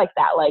doesn't work like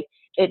that. Like,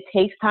 it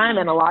takes time,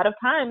 and a lot of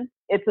times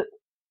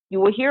you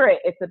will hear it.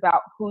 It's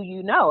about who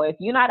you know. If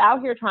you're not out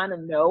here trying to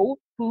know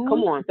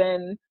who,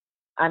 then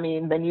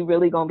you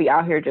really gonna be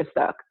out here just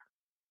stuck.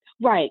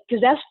 Right,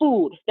 because that's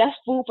food. That's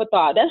food for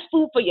thought. That's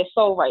food for your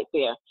soul right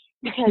there.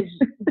 Because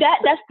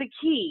that's the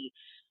key.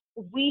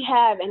 We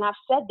have, and I've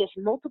said this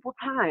multiple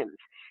times,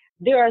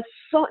 there's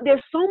so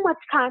much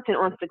content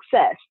on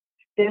success.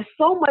 There's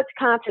so much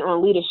content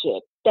on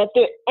leadership that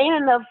there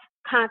ain't enough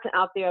content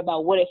out there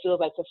about what it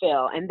feels like to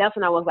fail. And that's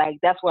when I was like,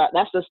 that's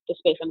the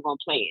space I'm going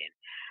to play in.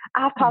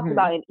 I've talked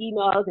about in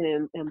emails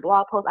and in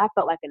blog posts, I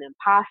felt like an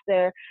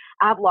imposter.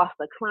 I've lost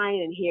a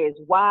client, and here's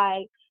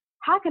why.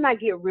 How can I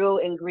get real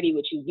and gritty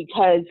with you?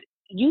 Because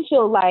you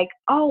feel like,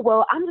 oh,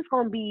 well, I'm just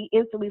going to be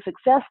instantly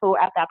successful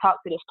after I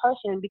talk to this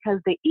person, because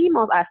the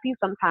emails I see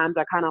sometimes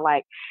are kind of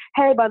like,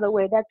 hey, by the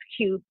way, that's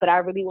cute, but I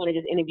really want to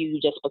just interview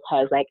you just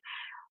because. Like,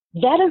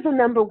 that is the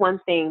number one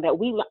thing that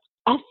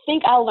I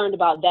think I learned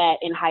about that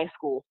in high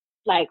school,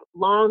 like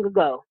long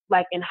ago,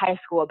 like in high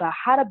school, about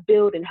how to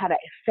build and how to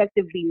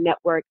effectively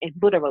network and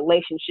build a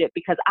relationship,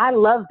 because I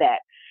love that.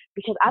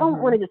 Because I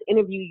don't want to just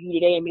interview you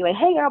today and be like,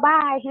 hey, girl,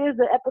 bye, here's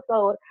the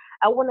episode.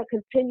 I want to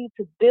continue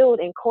to build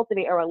and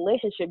cultivate a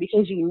relationship,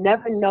 because you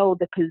never know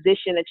the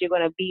position that you're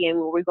going to be in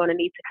where we're going to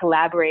need to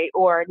collaborate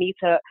or need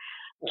to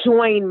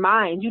join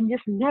minds. You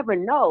just never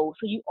know.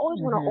 So you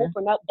always want to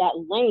open up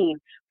that lane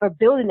for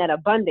building that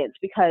abundance,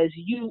 because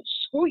you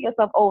screw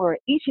yourself over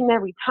each and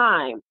every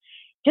time.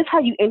 Just how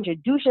you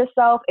introduce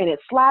yourself, and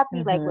it's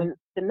sloppy. Like, when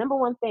the number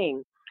one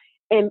thing,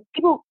 and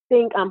people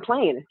think I'm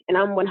playing, and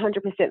I'm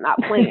 100% not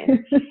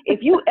playing. If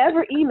you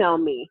ever email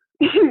me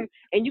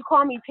and you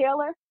call me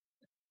Taylor,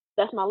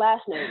 that's my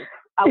last name.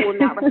 I will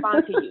not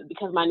respond to you,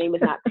 because my name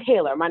is not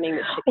Taylor. My name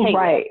is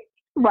Shakayla.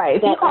 Right.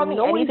 If you call me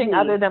anything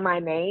other than my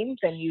name,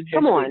 then you just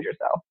screwed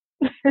yourself.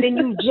 then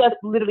you just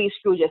literally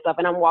screwed yourself,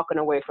 and I'm walking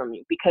away from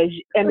you because,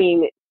 I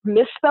mean,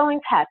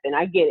 misspellings happen.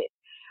 I get it.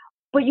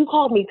 But you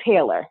called me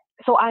Taylor.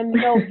 So I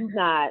know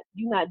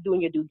you're not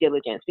doing your due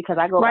diligence because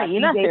I go by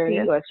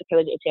CJP or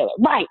Shakayla J. Taylor.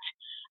 Right.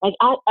 Like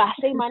I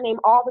say my name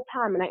all the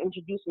time and I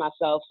introduce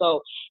myself.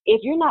 So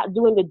if you're not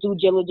doing the due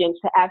diligence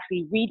to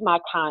actually read my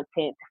content,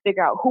 to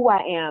figure out who I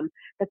am,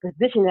 the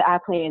position that I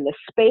play in, the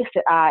space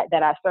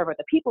that I serve, or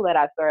the people that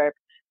I serve,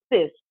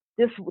 this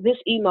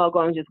email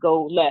going to just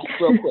go left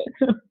real quick.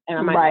 And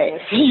I might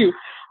answer you.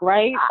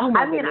 Right?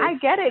 I mean, I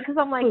get it because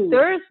I'm like,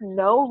 there's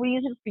no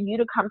reason for you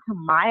to come to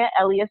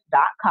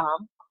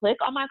mayaelious.com, click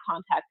on my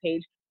contact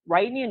page,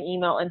 write me an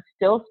email, and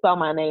still spell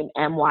my name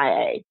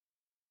M-Y-A.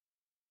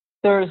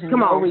 There's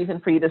no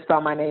reason for you to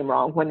spell my name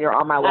wrong when you're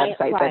on my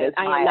website. That is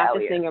Maya I am not Elious.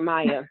 the singer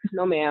Maya.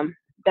 No, ma'am.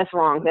 That's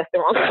wrong. That's the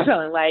wrong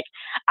spelling. Like,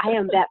 I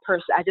am that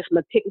person. I just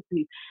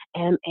meticulously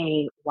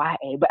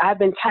M-A-Y-A. But I've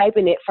been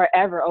typing it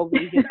forever over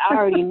the years. I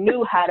already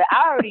knew. So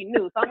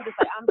I'm just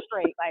like, I'm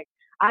straight. Like,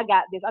 I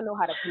got this. I know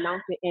how to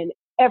pronounce it and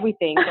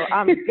everything. So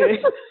I'm good.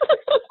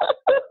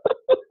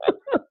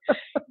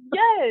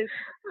 Yes.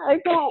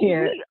 Like,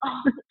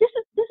 this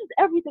is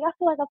everything. I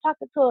feel like I'm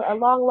talking to a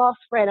long lost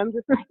friend. I'm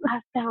just like, I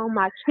found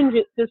my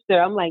kindred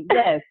sister. I'm like,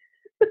 yes.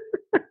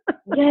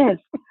 Yes.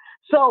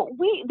 So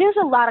there's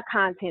a lot of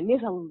content.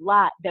 There's a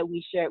lot that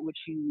we shared with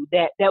you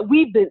that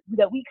we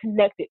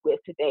connected with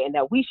today and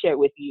that we shared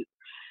with you.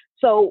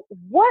 So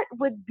what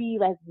would be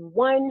like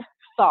one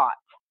thought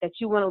that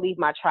you want to leave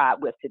my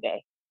tribe with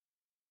today?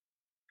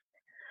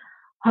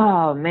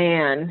 Oh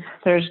man,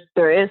 there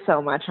is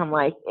so much. I'm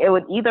like, it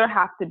would either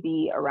have to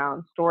be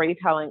around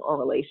storytelling or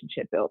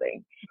relationship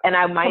building. And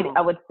I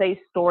would say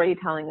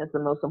storytelling is the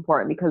most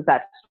important because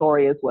that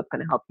story is what's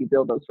going to help you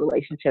build those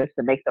relationships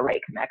and make the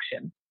right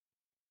connections.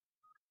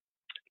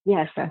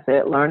 Yes. That's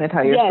it. Learn to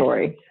tell your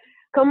story.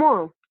 Come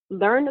on.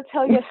 Learn to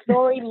tell your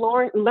story.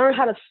 Learn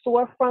how to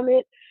soar from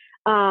it.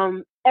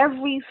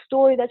 Every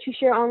story that you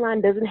share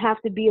online doesn't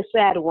have to be a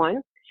sad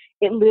one.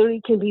 It literally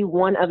can be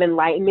one of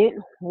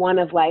enlightenment, one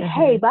of like,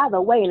 hey, by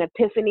the way, an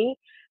epiphany.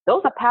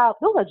 Those are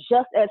powerful. Those are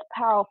just as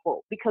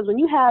powerful because when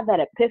you have that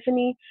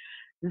epiphany,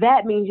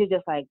 that means you're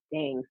just like,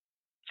 dang,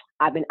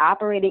 I've been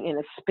operating in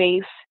a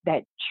space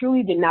that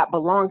truly did not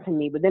belong to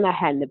me, but then I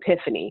had an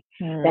epiphany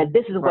that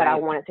this is what I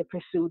wanted to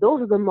pursue.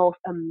 Those are the most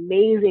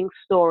amazing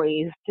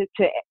stories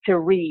to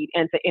read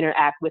and to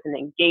interact with and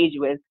engage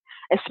with,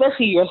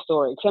 especially your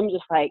story. So I'm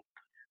just like,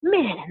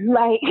 man,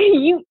 like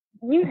you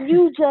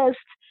just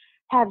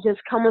have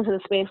just come into the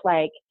space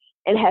like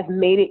and have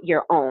made it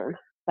your own.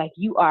 Like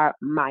you are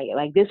Maya.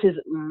 Like this is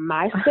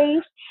my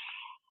space.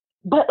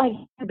 But like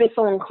you've been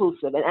so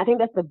inclusive, and I think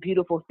that's the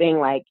beautiful thing.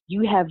 Like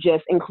you have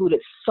just included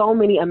so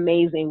many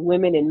amazing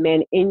women and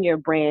men in your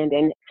brand,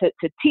 and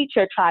to teach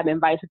your tribe and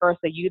vice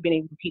versa, you've been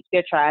able to teach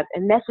their tribes,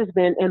 and that's just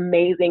been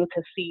amazing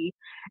to see.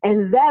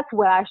 And that's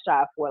what I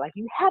strive for. Like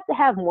you have to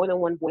have more than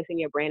one voice in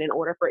your brand in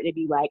order for it to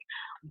be like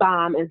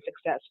bomb and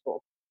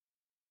successful.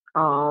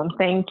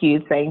 Thank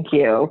you.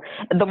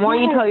 The more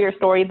you tell your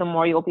story, the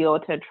more you'll be able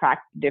to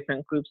attract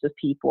different groups of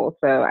people.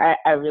 So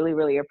I really,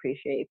 really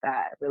appreciate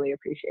that. I really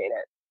appreciate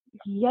it.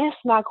 Yes,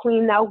 my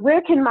queen. Now,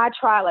 where can my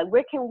tribe,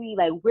 where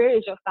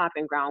is your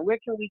stomping ground? Where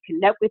can we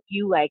connect with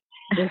you? Like,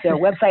 is there a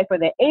website for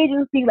the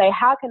agency? Like,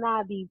 how can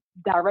I be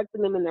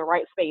directing them in the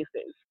right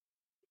spaces?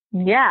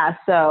 Yeah.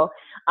 So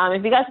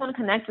if you guys want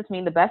to connect with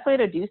me, the best way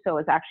to do so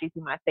is actually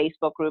through my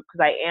Facebook group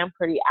because I am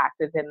pretty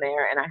active in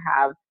there and I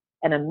have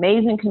an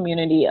amazing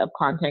community of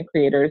content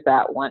creators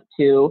that want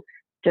to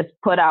just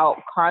put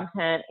out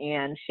content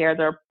and share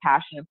their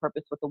passion and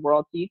purpose with the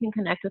world. So you can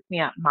connect with me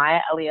at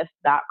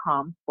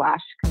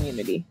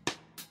mayaelious.com/community.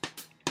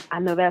 I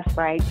know that's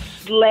right.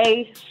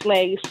 Slay.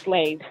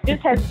 This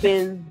has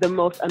been the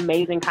most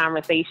amazing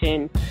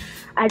conversation.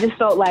 I just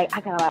felt like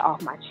I got a lot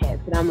off my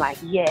chest and I'm like,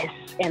 yes.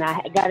 And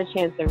I got a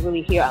chance to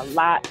really hear a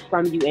lot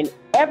from you and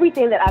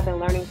everything that I've been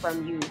learning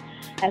from you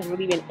has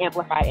really been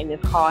amplified in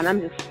this call. And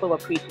I'm just so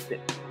appreciative.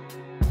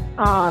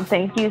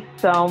 Thank you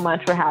so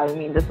much for having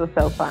me. This was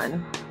so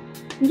fun.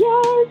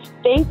 Yes.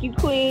 Thank you,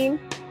 Queen.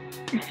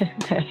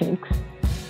 Thanks.